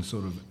he couldn't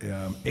sort of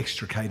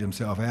extricate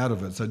himself out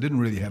of it, so didn't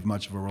really have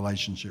much of a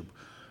relationship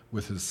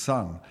with his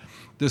son.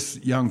 This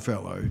young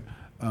fellow,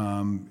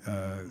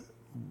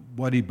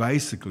 what he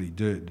basically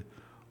did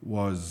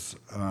was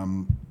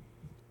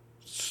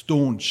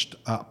staunched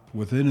up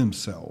within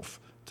himself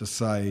to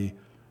say,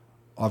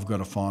 I've got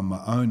to find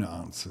my own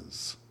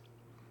answers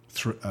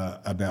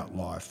about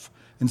life.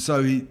 And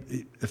so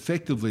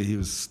he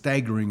was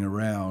staggering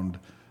around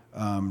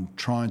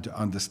trying to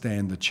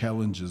understand the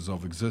challenges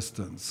of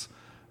existence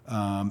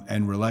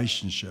and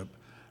relationship.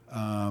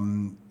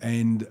 In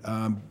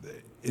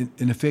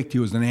effect, he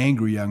was an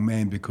angry young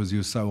man because he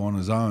was so on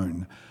his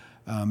own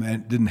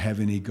and didn't have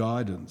any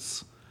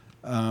guidance.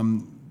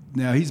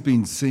 Now, he's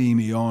been seeing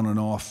me on and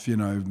off,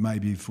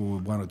 maybe for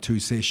 1 or 2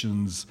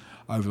 sessions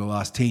over the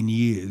last 10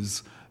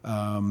 years,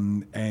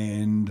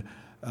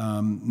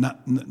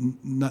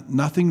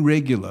 nothing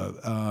regular,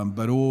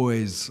 but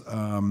always,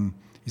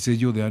 he said,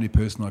 you're the only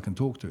person I can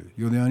talk to.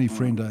 You're the only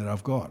friend that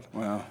I've got.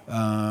 Wow.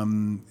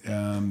 Now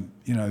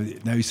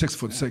he's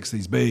 6'6",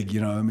 he's big,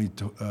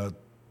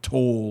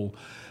 tall,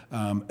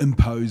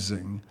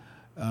 imposing.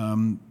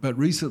 But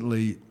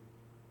recently,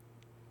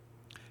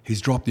 he's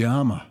dropped the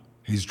armour.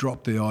 He's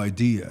dropped the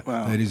idea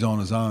that he's on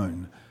his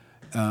own.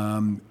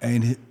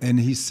 And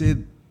he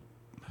said,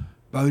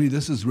 Bodhi,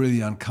 this is really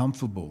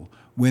uncomfortable.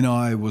 When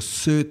I was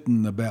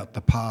certain about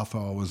the path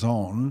I was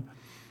on,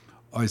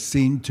 I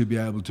seemed to be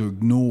able to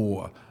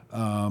ignore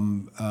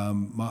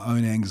my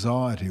own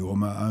anxiety or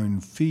my own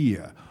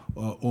fear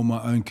or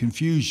my own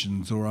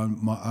confusions or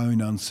my own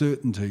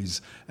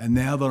uncertainties. And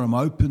now that I'm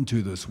open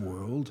to this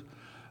world,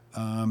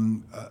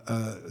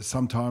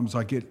 sometimes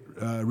I get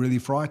really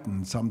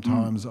frightened.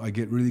 Sometimes I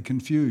get really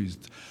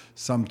confused.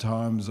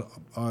 Sometimes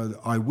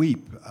I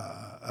weep.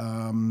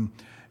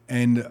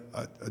 And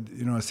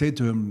I said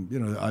to him,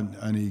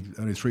 only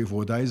 3 or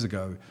 4 days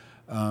ago,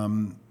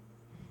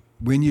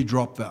 when you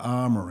drop the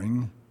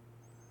armouring,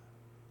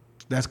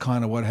 that's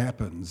kind of what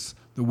happens.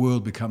 The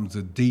world becomes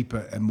a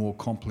deeper and more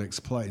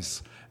complex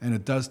place, and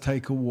it does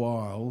take a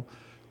while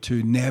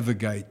to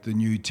navigate the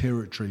new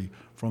territory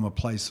from a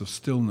place of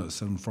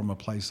stillness and from a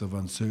place of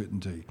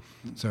uncertainty.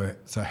 So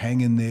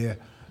hang in there.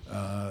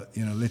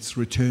 Let's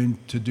return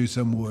to do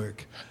some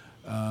work.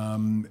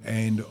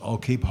 And I'll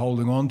keep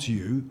holding on to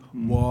you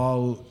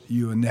while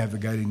you are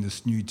navigating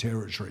this new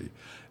territory.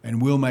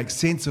 And we'll make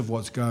sense of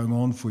what's going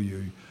on for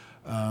you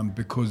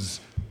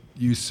because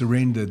you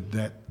surrendered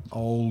that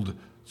old,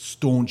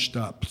 staunched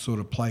up sort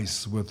of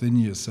place within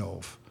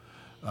yourself.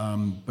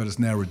 But it's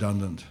now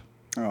redundant.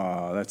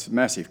 Oh, that's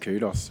massive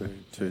kudos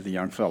to the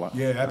young fella.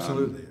 Yeah,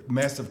 absolutely.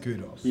 Massive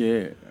kudos.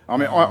 Yeah. I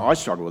mean, I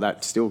struggle with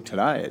that still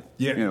today,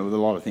 with a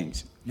lot of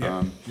things.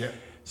 Yeah.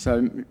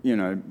 So,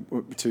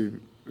 to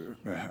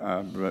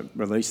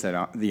release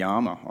the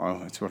armour,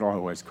 that's what I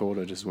always called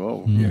it as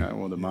well,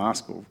 or the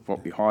mask, or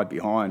what we hide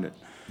behind it,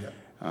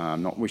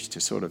 not wish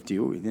to sort of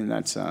deal with. And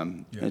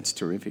that's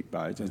terrific,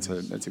 Bodes.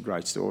 That's a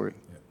great story.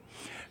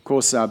 Of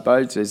course,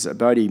 Bodes is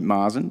Bodhi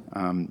Marsen,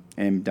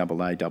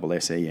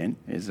 MAASSEN,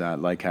 is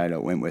located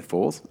at Wentworth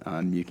Falls.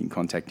 You can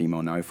contact him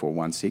on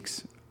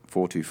 0416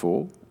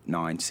 424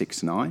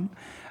 969.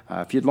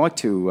 If you'd like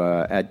to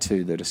add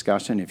to the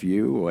discussion, if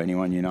you or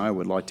anyone you know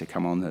would like to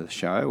come on the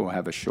show or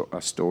have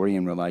a story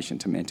in relation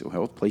to mental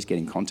health, please get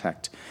in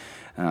contact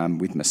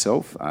with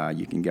myself.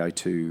 You can go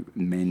to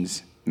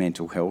Men's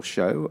Mental Health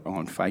Show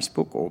on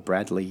Facebook, or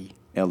Bradley,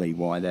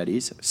 L-E-Y, that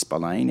is,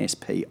 Spillane,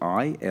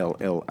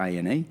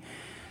 S-P-I-L-L-A-N-E.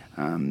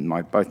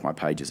 Both my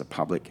pages are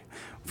public.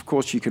 Of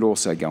course, you could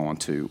also go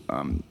onto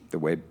the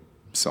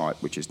website,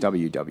 which is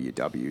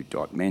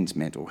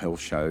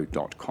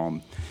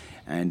www.mensmentalhealthshow.com.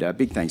 And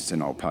big thanks to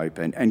Noel Pope,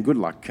 and good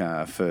luck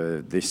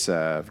for this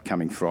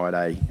coming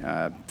Friday,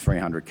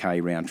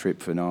 300k round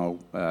trip for Noel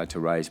to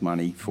raise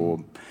money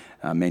for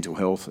mental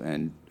health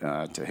and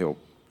to help,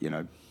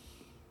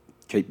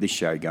 keep this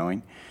show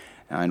going,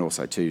 and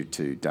also to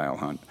Dale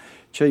Hunt.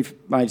 Chief,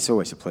 mate, it's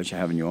always a pleasure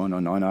having you on.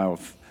 And I know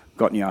I've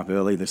gotten you up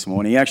early this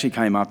morning. He actually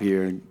came up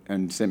here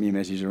and sent me a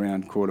message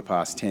around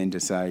 10:15 to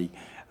say,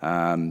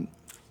 come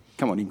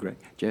on in, Greg.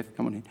 Jeff,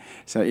 come on in.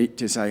 So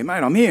to say,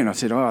 mate, I'm here. And I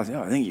said, I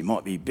think you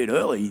might be a bit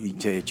early,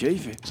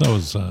 Chief. So I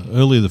was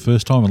early the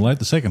first time and late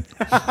the second.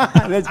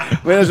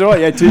 that's right.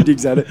 You had 2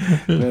 digs at it.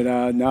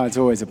 But no, it's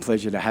always a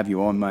pleasure to have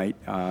you on, mate.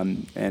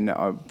 And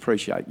I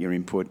appreciate your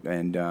input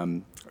and,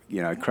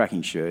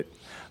 cracking shirt.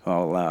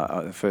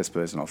 The first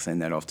person I'll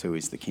send that off to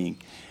is the King.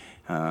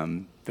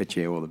 But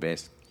yeah, all the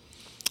best.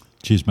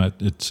 Cheers, mate.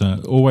 It's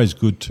always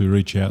good to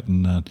reach out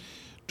and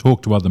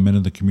talk to other men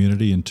in the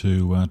community and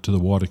to the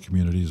wider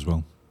community as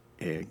well.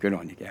 Yeah, good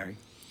on you, Gary.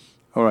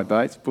 All right,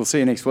 Bates. We'll see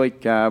you next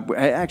week.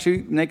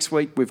 Actually, next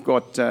week we've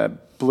got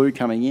Blue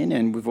coming in,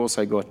 and we've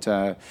also got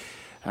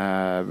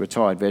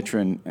retired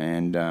veteran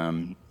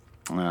and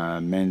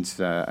men's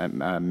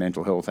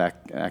mental health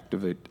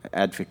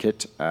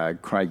advocate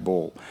Craig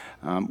Ball,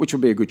 which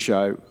will be a good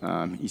show.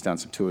 He's done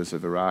some tours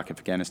of Iraq,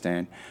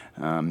 Afghanistan,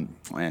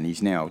 and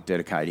he's now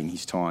dedicating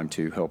his time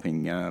to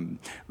helping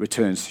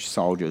returned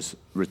soldiers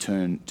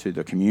return to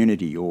the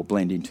community or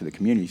blend into the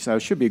community. So it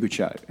should be a good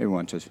show.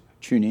 Everyone just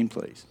tune in,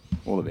 please.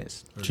 All the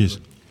best. Cheers.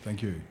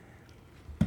 Thank you.